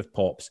massive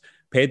pops.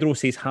 Pedro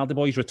says Hardy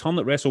Boys return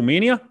at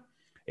WrestleMania.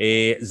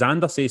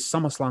 Xander says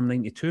SummerSlam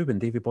 92 when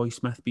Davey Boy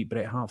Smith beat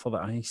Bret Hart for the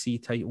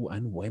IC title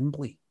in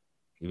Wembley.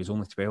 He was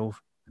only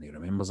 12 and he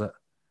remembers it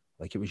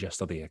like it was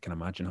yesterday. I can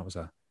imagine that was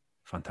a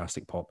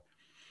fantastic pop.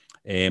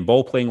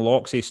 Ball playing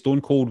lock says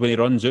Stone Cold when he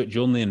runs out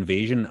during the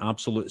invasion.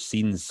 Absolute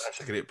scenes.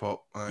 That's a great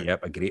pop. Right.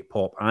 Yep, a great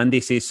pop.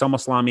 Andy says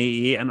SummerSlam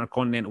 88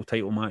 Intercontinental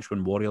title match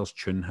when Warriors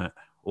tune hit.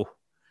 Oh,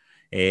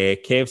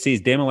 Kev says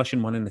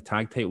Demolition won in the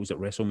tag titles at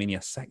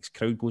WrestleMania 6.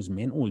 Crowd goes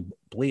mental.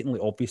 Blatantly,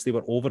 obviously,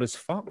 were over as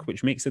fuck,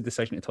 which makes the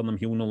decision to turn them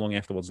heel no long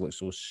afterwards look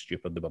so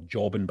stupid. They were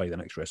jobbing by the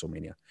next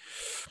WrestleMania.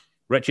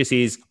 Richie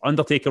says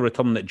Undertaker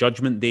returned at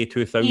Judgment Day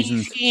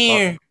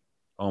 2000.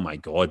 Oh my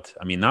God.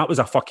 I mean, that was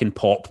a fucking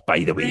pop, by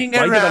the way. Ring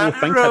Why did I not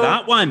think of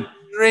that one?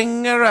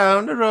 Ring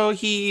around the road,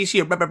 he's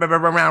here.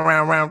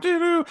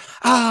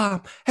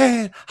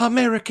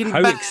 American.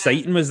 How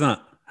exciting was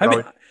that?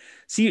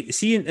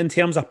 See, in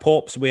terms of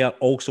pops where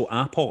also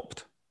I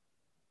popped,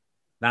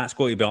 that's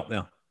got to be up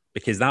there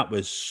because that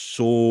was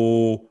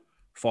so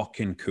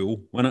fucking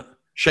cool, wasn't it?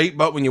 Shite,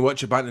 but when you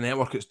watch it back on the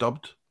network, it's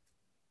dubbed.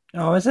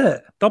 Oh, is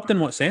it? Dubbed in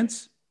what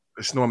sense?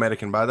 It's no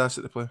American Badass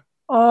that they play.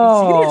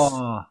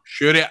 Oh,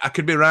 sure, I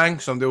could be wrong.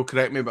 Somebody will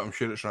correct me, but I'm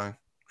sure it's wrong. I'm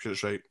sure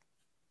it's right.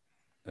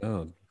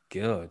 Oh,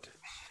 God.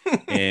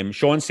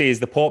 Sean says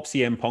the pop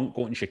CM Punk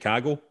got in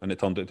Chicago and it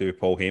turned out to be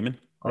Paul Heyman.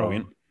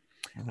 Brilliant.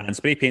 And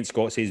Spray Paint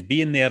Scott says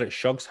being there at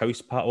Shug's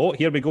house party. Oh,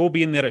 here we go.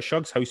 Being there at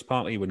Shug's house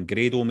party when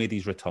Grado made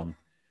his return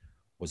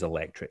was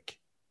electric.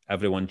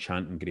 Everyone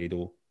chanting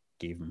Grado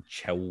gave him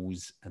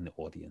chills in the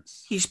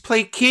audience. He's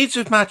played kids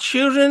with my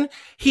children.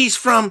 He's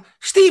from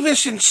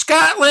Stevenson,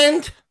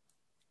 Scotland.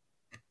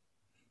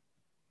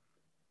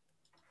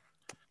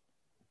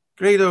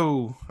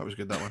 Grado. That was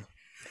good, that one.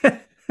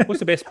 What's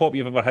the best pop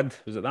you've ever had?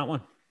 Was it that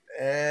one?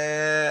 I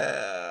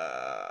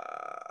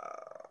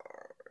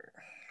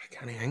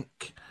can't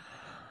think.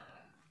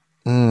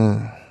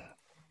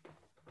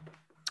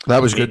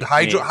 That was good.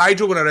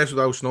 Hydro when I wrestled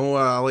Al Snow,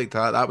 I liked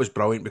that. That was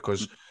brilliant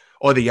because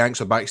all the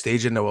Yanks are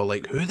backstage and they were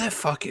like, "Who the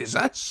fuck is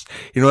this?"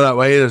 You know that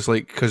way. It's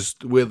like because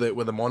where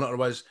the monitor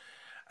was,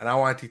 and I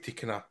wanted to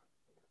kind of.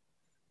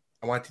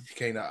 I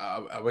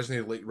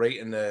wasn't like right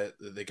in the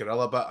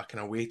gorilla bit. I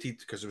kind of waited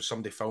because there was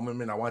somebody filming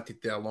me, and I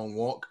wanted to do a long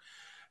walk,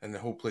 and the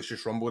whole place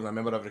just rumbled. And I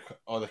remember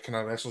all the kind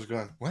of wrestlers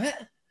going,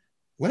 "What?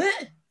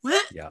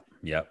 Yeah.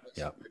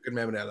 Good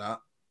memory of that.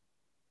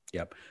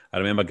 Yep. I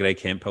remember Greg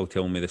Hemphill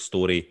telling me the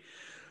story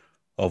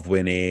of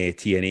when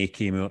TNA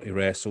came out to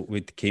wrestle.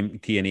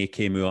 TNA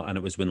came out, and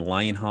it was when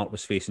Lionheart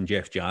was facing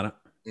Jeff Jarrett,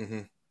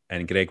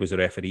 and Greg was the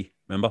referee.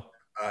 Remember?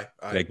 Aye.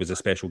 Greg was a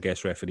special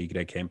guest referee,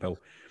 Greg Hemphill.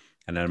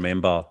 And I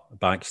remember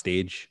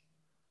backstage,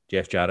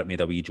 Jeff Jarrett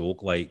made a wee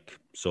joke like,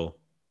 so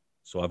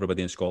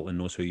everybody in Scotland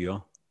knows who you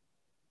are.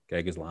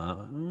 Greg was like,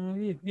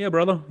 oh, yeah,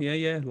 brother.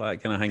 Yeah.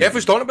 Like, kind of hanging. Jeff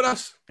was talking about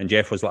us. And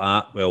Jeff was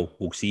like, well,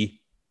 we'll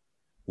see.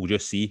 We'll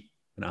just see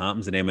when it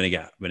happens. And then when he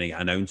got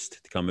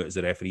announced to come out as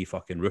a referee,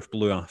 fucking roof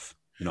blew off.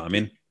 You know what I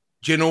mean?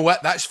 Do you know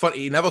what? That's funny.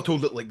 He never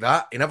told it like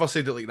that. He never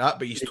said it like that,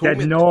 but He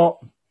did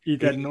not.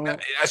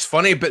 It's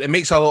funny, but it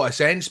makes a lot of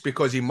sense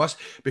because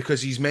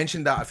he's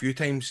mentioned that a few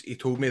times. He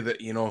told me that,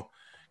 you know,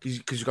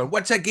 because you're going,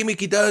 what's that gimmick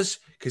he does?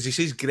 Because he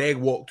says Greg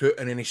walked out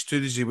and then he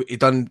stood as he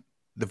done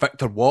the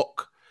Victor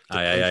walk.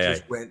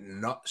 Just went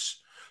nuts.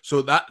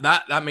 So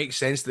that makes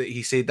sense that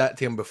he said that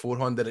to him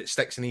beforehand, that it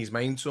sticks in his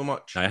mind so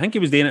much. I think he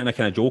was doing it in a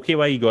kind of jokey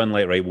way, going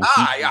like, right, we'll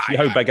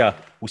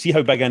see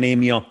how big a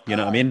name you're, you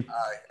know what I mean?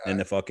 In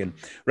the fucking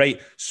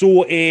right.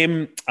 So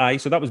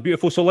so that was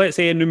beautiful. So let's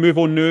move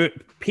on now.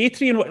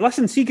 Patreon.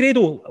 Listen, see,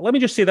 Grado, let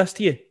me just say this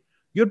to you.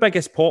 Your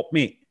biggest pop,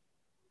 mate,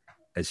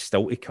 is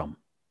still to come.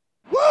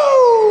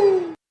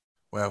 Woo!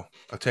 Well,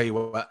 I'll tell you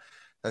what,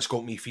 that's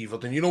got me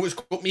fevered. And you know what's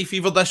got me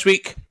fevered this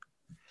week?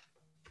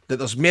 That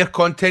there's more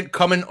content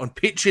coming on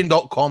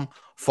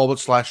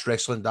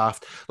patreon.com/wrestling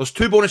daft. There's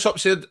two bonus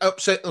episodes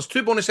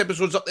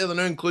up there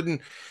now,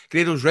 including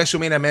Grado's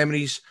WrestleMania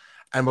memories,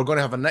 and we're going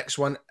to have a next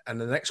one in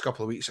the next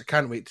couple of weeks. I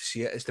can't wait to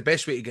see it. It's the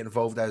best way to get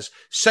involved is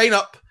sign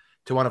up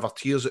to one of our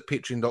tiers at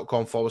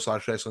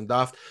patreon.com/wrestling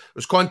daft.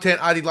 There's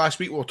content added last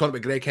week. We were talking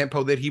about Greg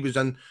Hemphill there. He was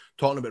in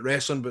talking about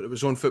wrestling, but it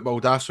was on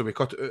Football Daft, so we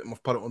cut it out and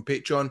we've put it on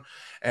Patreon.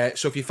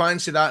 So if you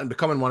fancy that and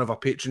becoming one of our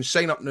patrons,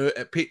 sign up now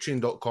at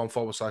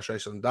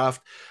patreon.com/wrestling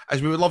daft,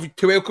 as we would love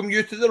to welcome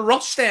you to the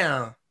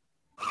roster.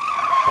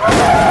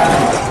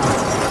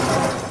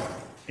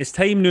 It's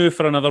time now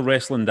for another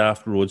Wrestling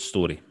Daft Road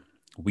story.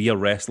 We are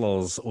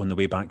wrestlers on the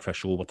way back for a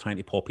show. We're trying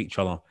to pop each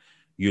other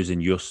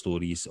using your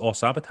stories or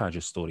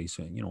Sabotage's stories.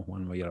 So, you know,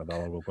 one way or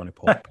another, we're going to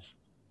pop.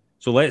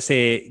 So let's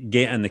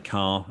get in the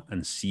car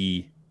and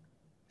see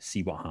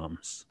what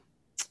happens.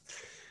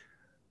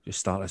 Just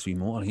start this wee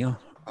motor here.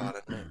 Aye.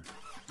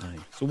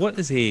 So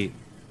who's the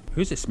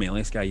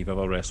smelliest guy you've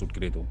ever wrestled,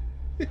 Grado?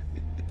 The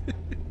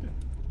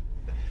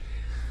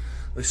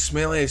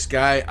smelliest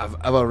guy I've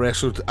ever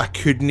wrestled, I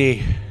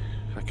couldn't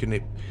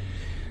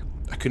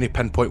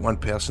pinpoint one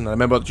person. I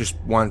remember just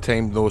one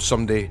time though,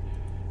 somebody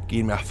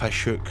gave me a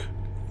fish hook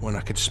when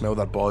I could smell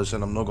their buzz,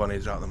 and I'm not going to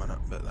drop them in it,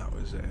 but that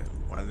was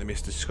one of the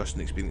most disgusting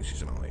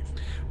experiences in my life.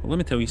 Well, let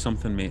me tell you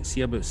something, mate.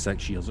 See, about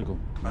 6 years ago,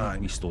 a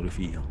wee story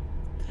for you.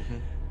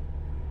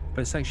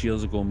 About 6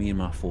 years ago, me and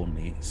my four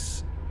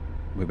mates,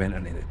 we went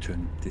into the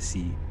town to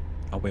see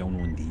a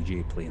well-known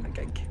DJ playing a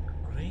gig.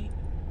 Right.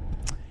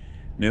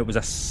 Now, it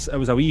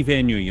was a wee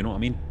venue, you know what I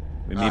mean?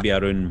 With maybe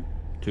around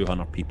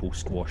 200 people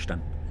squashed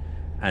in.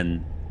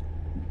 And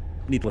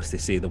needless to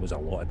say, there was a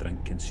lot of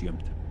drink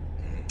consumed.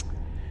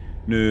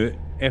 Now,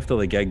 after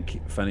the gig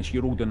finished,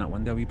 you rolled down that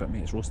window a wee bit,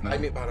 mate. It's roasting. I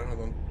mate, Baron,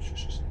 hold on.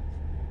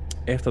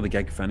 After the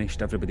gig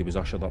finished, everybody was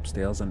ushered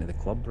upstairs into the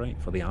club, right,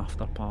 for the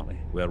after party,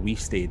 where we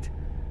stayed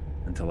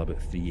until about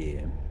 3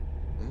 a.m.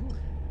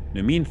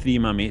 Now, me and 3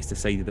 of my mates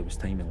decided it was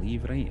time to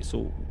leave, right?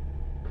 So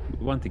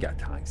we wanted to get a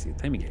taxi.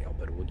 Time to get up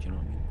the road, you know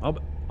what I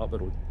mean? Up the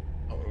road.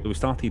 So we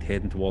started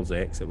heading towards the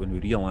exit when we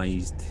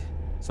realised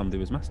somebody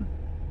was missing.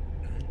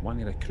 One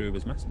of the crew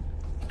was missing.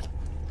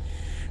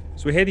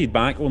 So we headed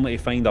back only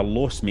to find our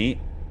lost mate.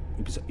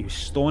 He was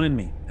stoning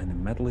me in the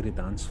middle of the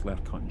dance floor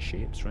cutting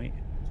shapes, right?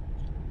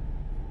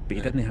 But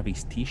he didn't have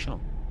his t-shirt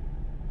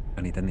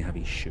and he didn't have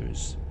his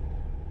shoes.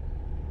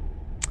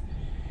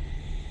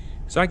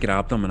 So I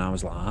grabbed him and I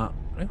was like,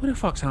 right, what the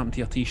fuck's happened to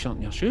your t-shirt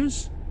and your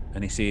shoes?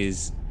 And he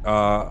says,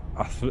 I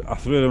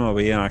threw them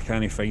away and I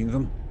can't find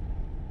them.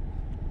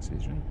 I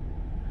says, right.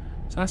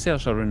 So I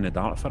searched around the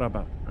dark for a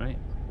bit, right?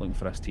 Looking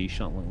for his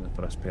t-shirt, looking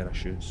for his pair of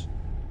shoes.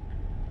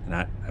 And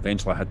I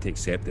eventually had to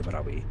accept they were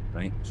away,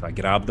 right? So I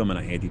grabbed them and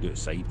I headed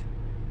outside.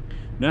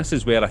 Now this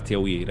is where I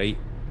tell you, right?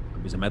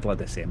 It was the middle of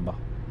December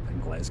in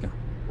Glasgow.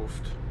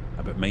 Oofed.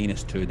 About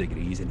 -2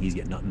 degrees and he's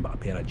got nothing but a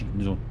pair of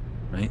jeans on,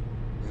 right?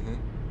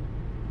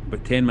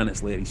 About 10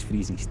 minutes later he's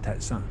freezing his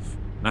tits off.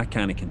 And I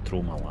can't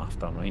control my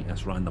laughter, right?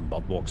 This random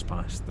bird walks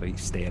past, right?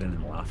 Staring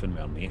and laughing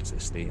with our mates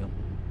that stay here.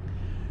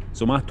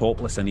 So my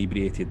topless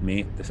inebriated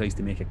mate decides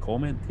to make a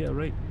comment here,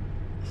 right?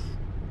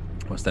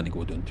 This didn't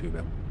go down too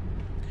well.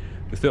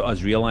 Without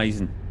us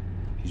realising,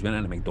 she's went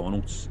into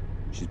McDonald's,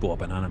 she's bought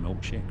a banana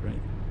milkshake,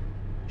 right?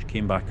 She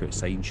came back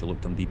outside and she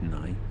looked him dead in the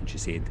eye and she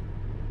said,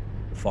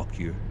 "Fuck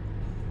you."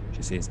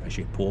 She says, as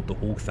she poured the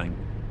whole thing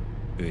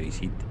out his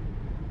head.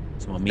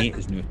 So my mate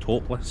is now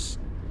topless,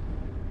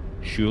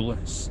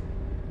 shoeless,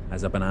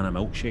 has a banana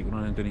milkshake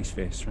running down his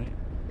face, right?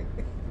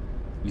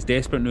 He's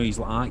desperate now, he's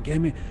like,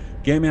 get me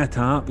a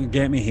tap,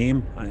 get me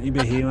home. I need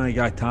to be home, I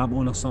got a tap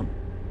on or something.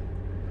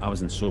 I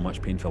was in so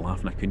much pain for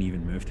laughing, I couldn't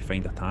even move to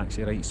find a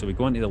taxi, right? So we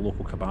go into the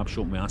local kebab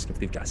shop and we ask if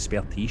they've got a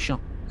spare t-shirt.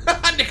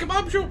 The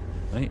kebab shop?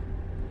 Right?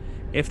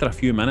 After a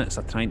few minutes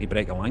of trying to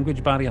break a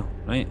language barrier,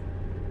 right?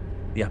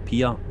 They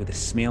appear with the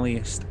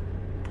smelliest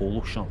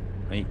polo shirt,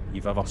 right,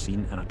 you've ever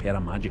seen and a pair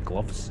of magic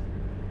gloves.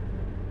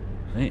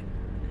 Right?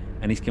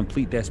 In his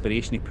complete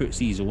desperation, he puts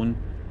his on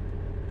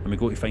and we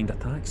go to find a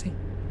taxi.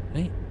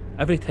 Right?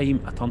 Every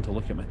time I turn to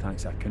look at my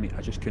taxi,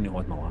 I just couldn't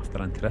hold my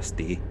laughter, and to this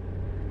day,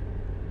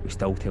 we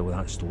still tell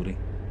that story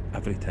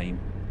every time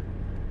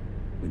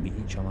we meet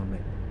each other, mate.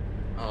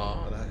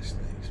 Oh, that's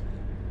nice.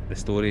 The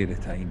story of the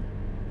time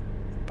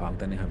pal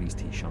didn't have his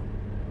t-shirt,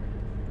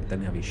 he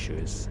didn't have his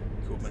shoes.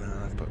 Got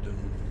banana put down.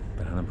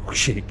 Banana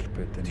milkshake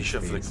put down.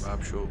 T-shirt for the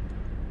kebab shop.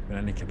 We're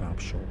in the kebab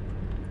shop.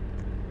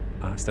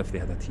 Asked if they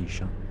had a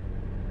t-shirt.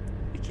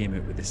 He came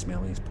out with the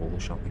smelliest polo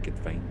shirt we could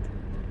find.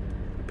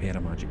 A pair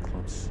of magic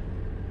gloves.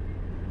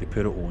 They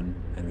put it on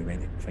and we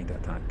went to find a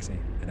taxi.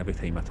 And every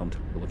time I turned to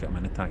look at him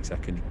in the taxi, I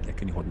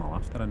couldn't hold my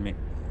laughter in, mate.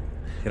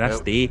 To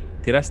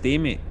this day,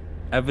 mate,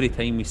 every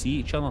time we see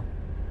each other,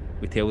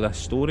 we tell this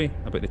story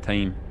about the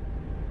time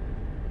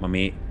my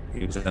mate,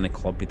 he was in a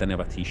club, he didn't have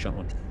a t-shirt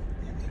on,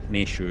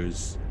 no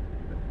shoes,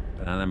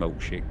 banana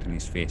milkshake in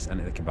his face,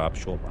 into the kebab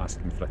shop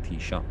asking for a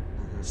t-shirt,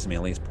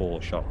 smelliest polo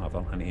shirt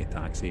ever, into a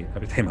taxi.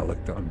 Every time I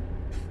looked at him,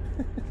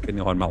 couldn't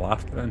hold my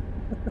laughter in.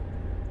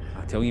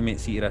 I tell you, mate,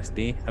 see to this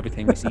day, every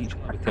time we see each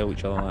other, we tell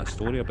each other that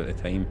story about the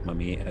time my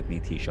mate had no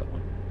t-shirt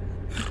on,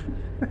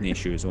 no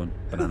shoes on,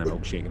 banana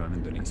milkshake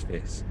running down his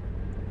face.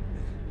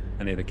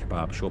 Into the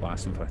kebab shop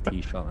asking for a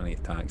t-shirt and a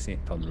taxi,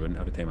 turned around.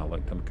 Every time I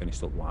looked at him, couldn't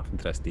stop laughing.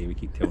 To this day, we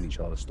keep telling each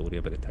other the story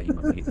about the time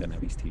my mate didn't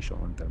have his t-shirt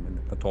on,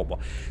 the top one.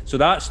 So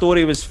that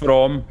story was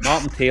from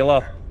Martin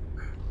Taylor.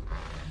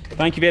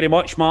 Thank you very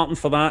much, Martin,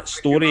 for that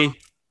story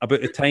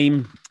about the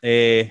time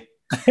t-shirt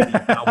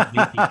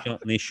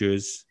and his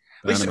shoes,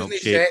 banana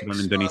milkshake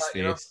running down his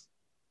face.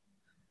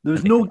 There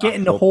was no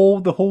getting the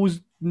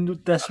holes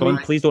this week.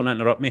 Please don't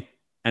interrupt me.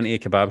 Into a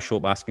kebab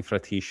shop asking for a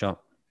t-shirt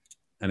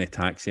in a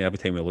taxi. Every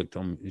time we looked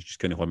at him, he's just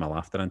couldn't hold my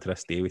laughter. And to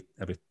this day,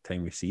 every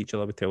time we see each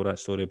other, we tell that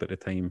story about the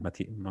time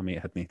my mate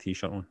had no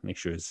t-shirt on, no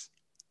shoes.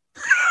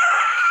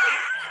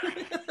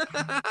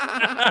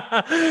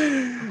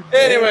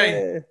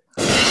 Anyway,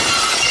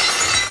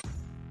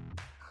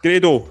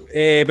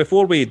 Grado,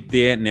 before we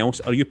do anything else,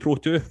 are you Pro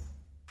 2?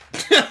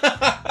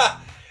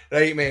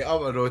 Right, mate,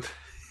 up the road.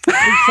 Do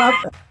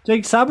you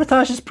think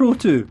Sabotage is Pro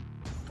 2?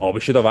 Oh, we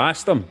should have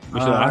asked him.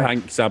 I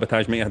think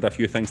Sabotage might have had a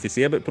few things to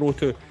say about Pro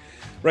 2.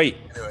 Right,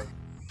 anyway.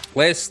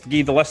 Let's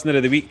give the listener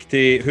of the week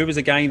to, who was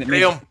the guy that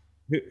Graham.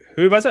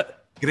 Who was it?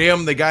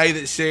 Graham, the guy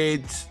that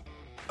said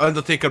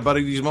Undertaker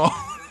buried his mom.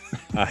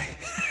 Aye.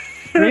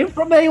 Graham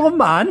from the Isle of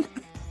Man.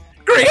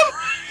 Graham!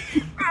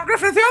 I'm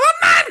Griffith, the other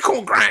man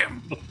called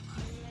Graham.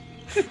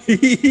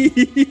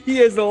 He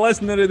is the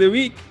listener of the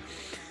week.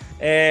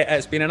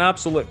 It's been an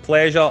absolute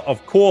pleasure.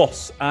 Of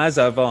course, as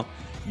ever,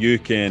 you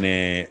can,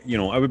 it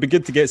would be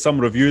good to get some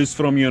reviews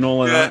from you and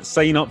all of that.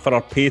 Sign up for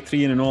our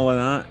Patreon and all of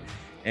that.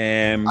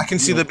 I can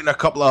see there have been a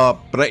couple of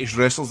British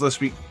wrestlers this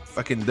week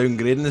fucking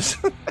downgrading us.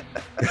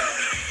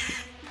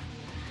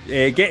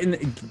 Get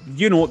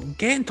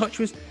in touch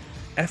with us.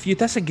 If you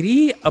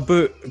disagree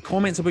about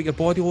comments about your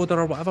body odor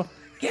or whatever,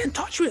 get in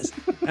touch with us.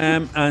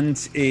 And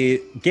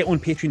get on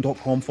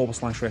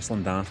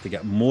patreon.com/wrestlingdaft to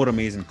get more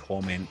amazing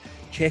comment.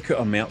 Check out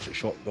our merch at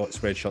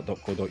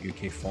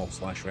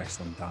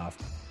shop.spreadshirt.co.uk/wrestlingdaft.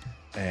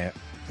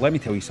 Let me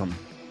tell you something.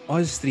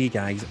 Us three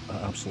guys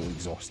are absolutely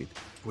exhausted.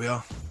 We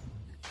are.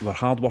 We're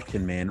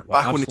hard-working men. We're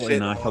absolutely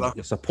knackered.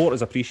 Your support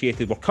is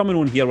appreciated. We're coming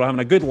on here. We're having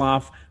a good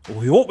laugh.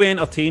 We hope we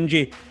entertained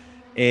you.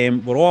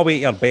 We're all away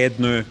to our bed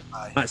now.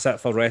 Aye. That's it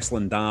for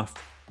Wrestling Daft.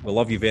 We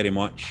love you very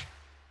much.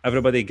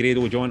 Everybody,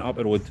 Grado, join up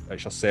the road.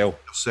 It's yourself.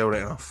 Sell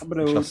right enough.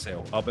 It's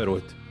yourself. Up the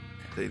road.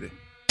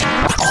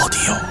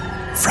 Audio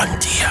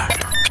Frontier.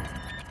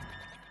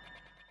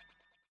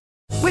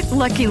 With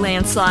Lucky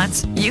Land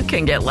Slots, you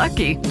can get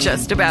lucky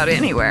just about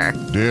anywhere.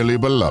 Dearly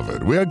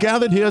beloved, we are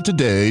gathered here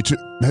today to...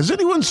 Has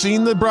anyone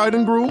seen the bride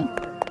and groom?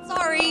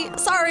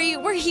 Sorry,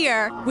 we're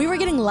here. We were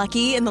getting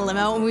lucky in the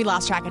limo and we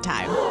lost track of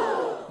time.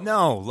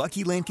 No,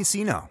 Lucky Land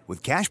Casino,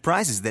 with cash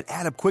prizes that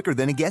add up quicker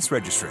than a guest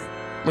registry.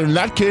 In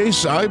that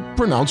case, I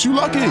pronounce you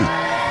lucky.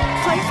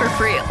 Play for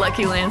free at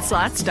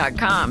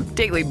LuckyLandSlots.com.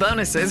 Daily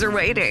bonuses are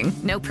waiting.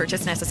 No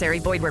purchase necessary.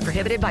 Void where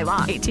prohibited by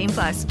law.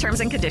 18+.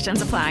 Terms and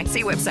conditions apply.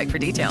 See website for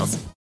details.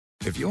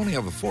 If you only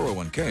have a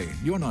 401k,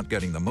 you're not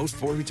getting the most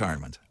for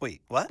retirement.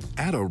 Wait, what?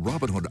 Add a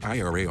Robinhood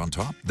IRA on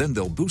top, then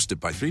they'll boost it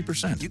by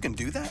 3%. You can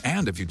do that?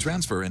 And if you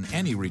transfer in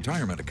any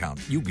retirement account,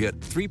 you get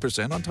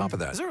 3% on top of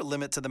that. Is there a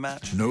limit to the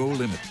match? No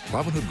limit.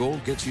 Robinhood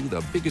Gold gets you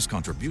the biggest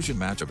contribution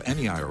match of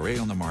any IRA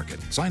on the market.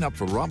 Sign up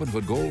for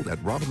Robinhood Gold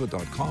at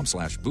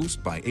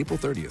Robinhood.com/boost by April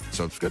 30th.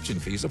 Subscription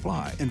fees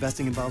apply.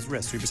 Investing involves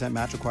risk. 3%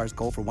 match requires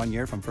gold for 1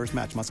 year from first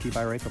match. Must keep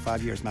IRA for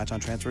 5 years. Match on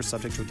transfers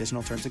subject to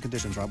additional terms and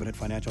conditions. Robinhood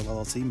Financial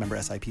LLC, member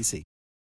SIPC.